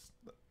 It's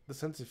the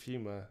sense of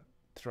humour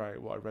throughout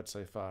what I've read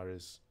so far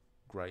is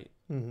great.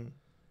 Mm-hmm.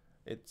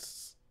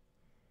 It's...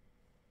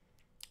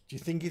 Do you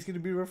think it's going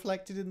to be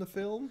reflected in the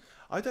film?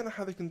 I don't know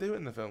how they can do it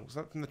in the film, because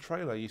in the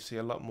trailer you see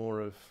a lot more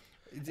of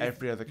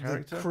every other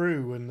character. The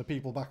crew and the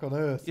people back on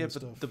Earth and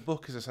stuff. Yeah, but the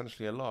book is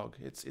essentially a log.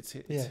 It's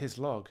his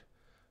log.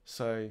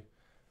 So,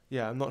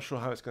 yeah, I'm not sure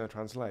how it's going to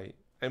translate.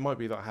 It might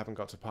be that I haven't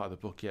got to part of the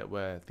book yet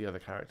where the other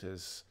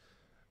characters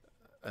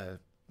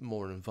are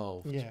more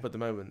involved. Yeah. But at the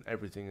moment,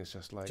 everything is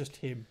just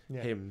him.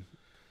 Yeah. Him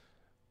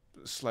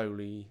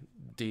slowly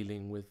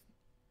dealing with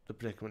the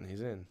predicament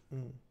he's in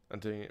and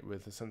doing it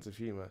with a sense of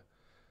humour.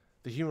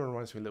 The humour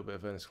reminds me a little bit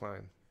of Ernest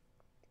Cline.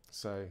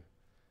 So,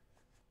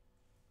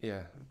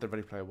 Yeah, the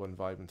Ready Player One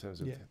vibe in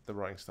terms of the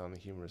writing style and the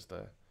humour is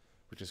there,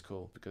 which is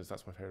cool because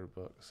that's my favourite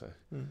book. So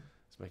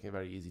it's making it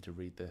very easy to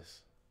read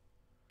this.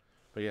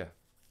 But yeah,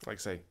 like I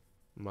say,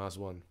 Mars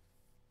One.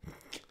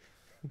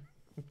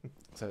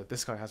 So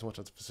this guy has watched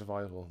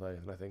survival though,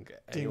 and I think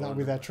doing that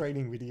with our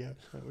training video.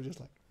 We're just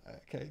like,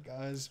 okay,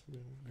 guys,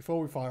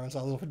 before we fire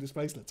ourselves off into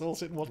space, let's all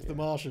sit and watch The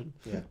Martian.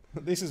 Yeah,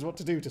 this is what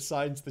to do to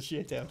science the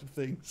shit out of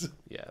things.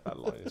 Yeah, that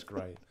line is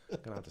great. I'm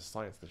gonna have to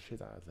science the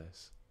shit out of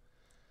this.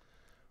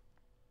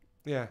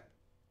 Yeah,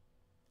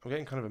 I'm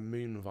getting kind of a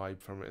Moon vibe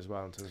from it as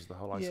well in terms of the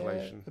whole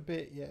isolation. Yeah, a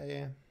bit.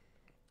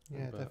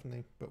 Yeah,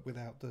 definitely, but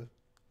without the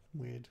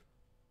weird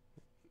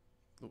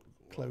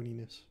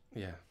cloniness.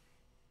 Yeah.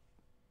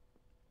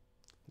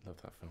 Love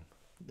that film.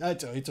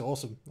 It's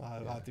awesome.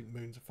 I think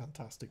Moon's a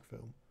fantastic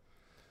film.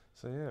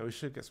 So yeah, we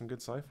should get some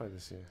good sci-fi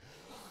this year.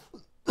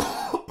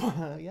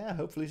 Yeah,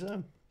 hopefully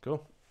so.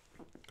 Cool.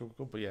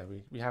 But yeah,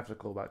 we have to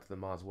call back to the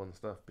Mars One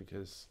stuff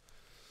because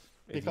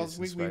we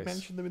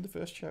mentioned them in the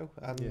first show,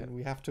 and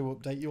we have to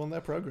update you on their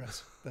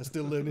progress. They're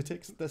still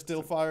lunatics. They're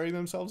still firing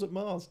themselves at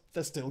Mars.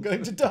 They're still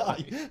going to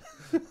die.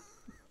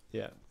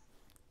 Yeah.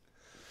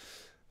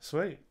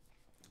 Sweet.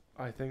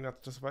 I think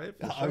that's just about it.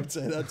 I would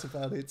say that's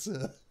about it,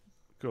 sir.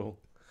 Cool.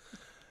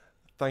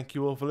 Thank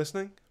you all for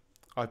listening.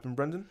 I've been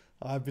Brendan.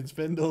 I've been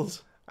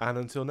Spindles. And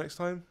until next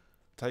time,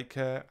 take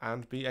care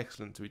and be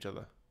excellent to each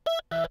other.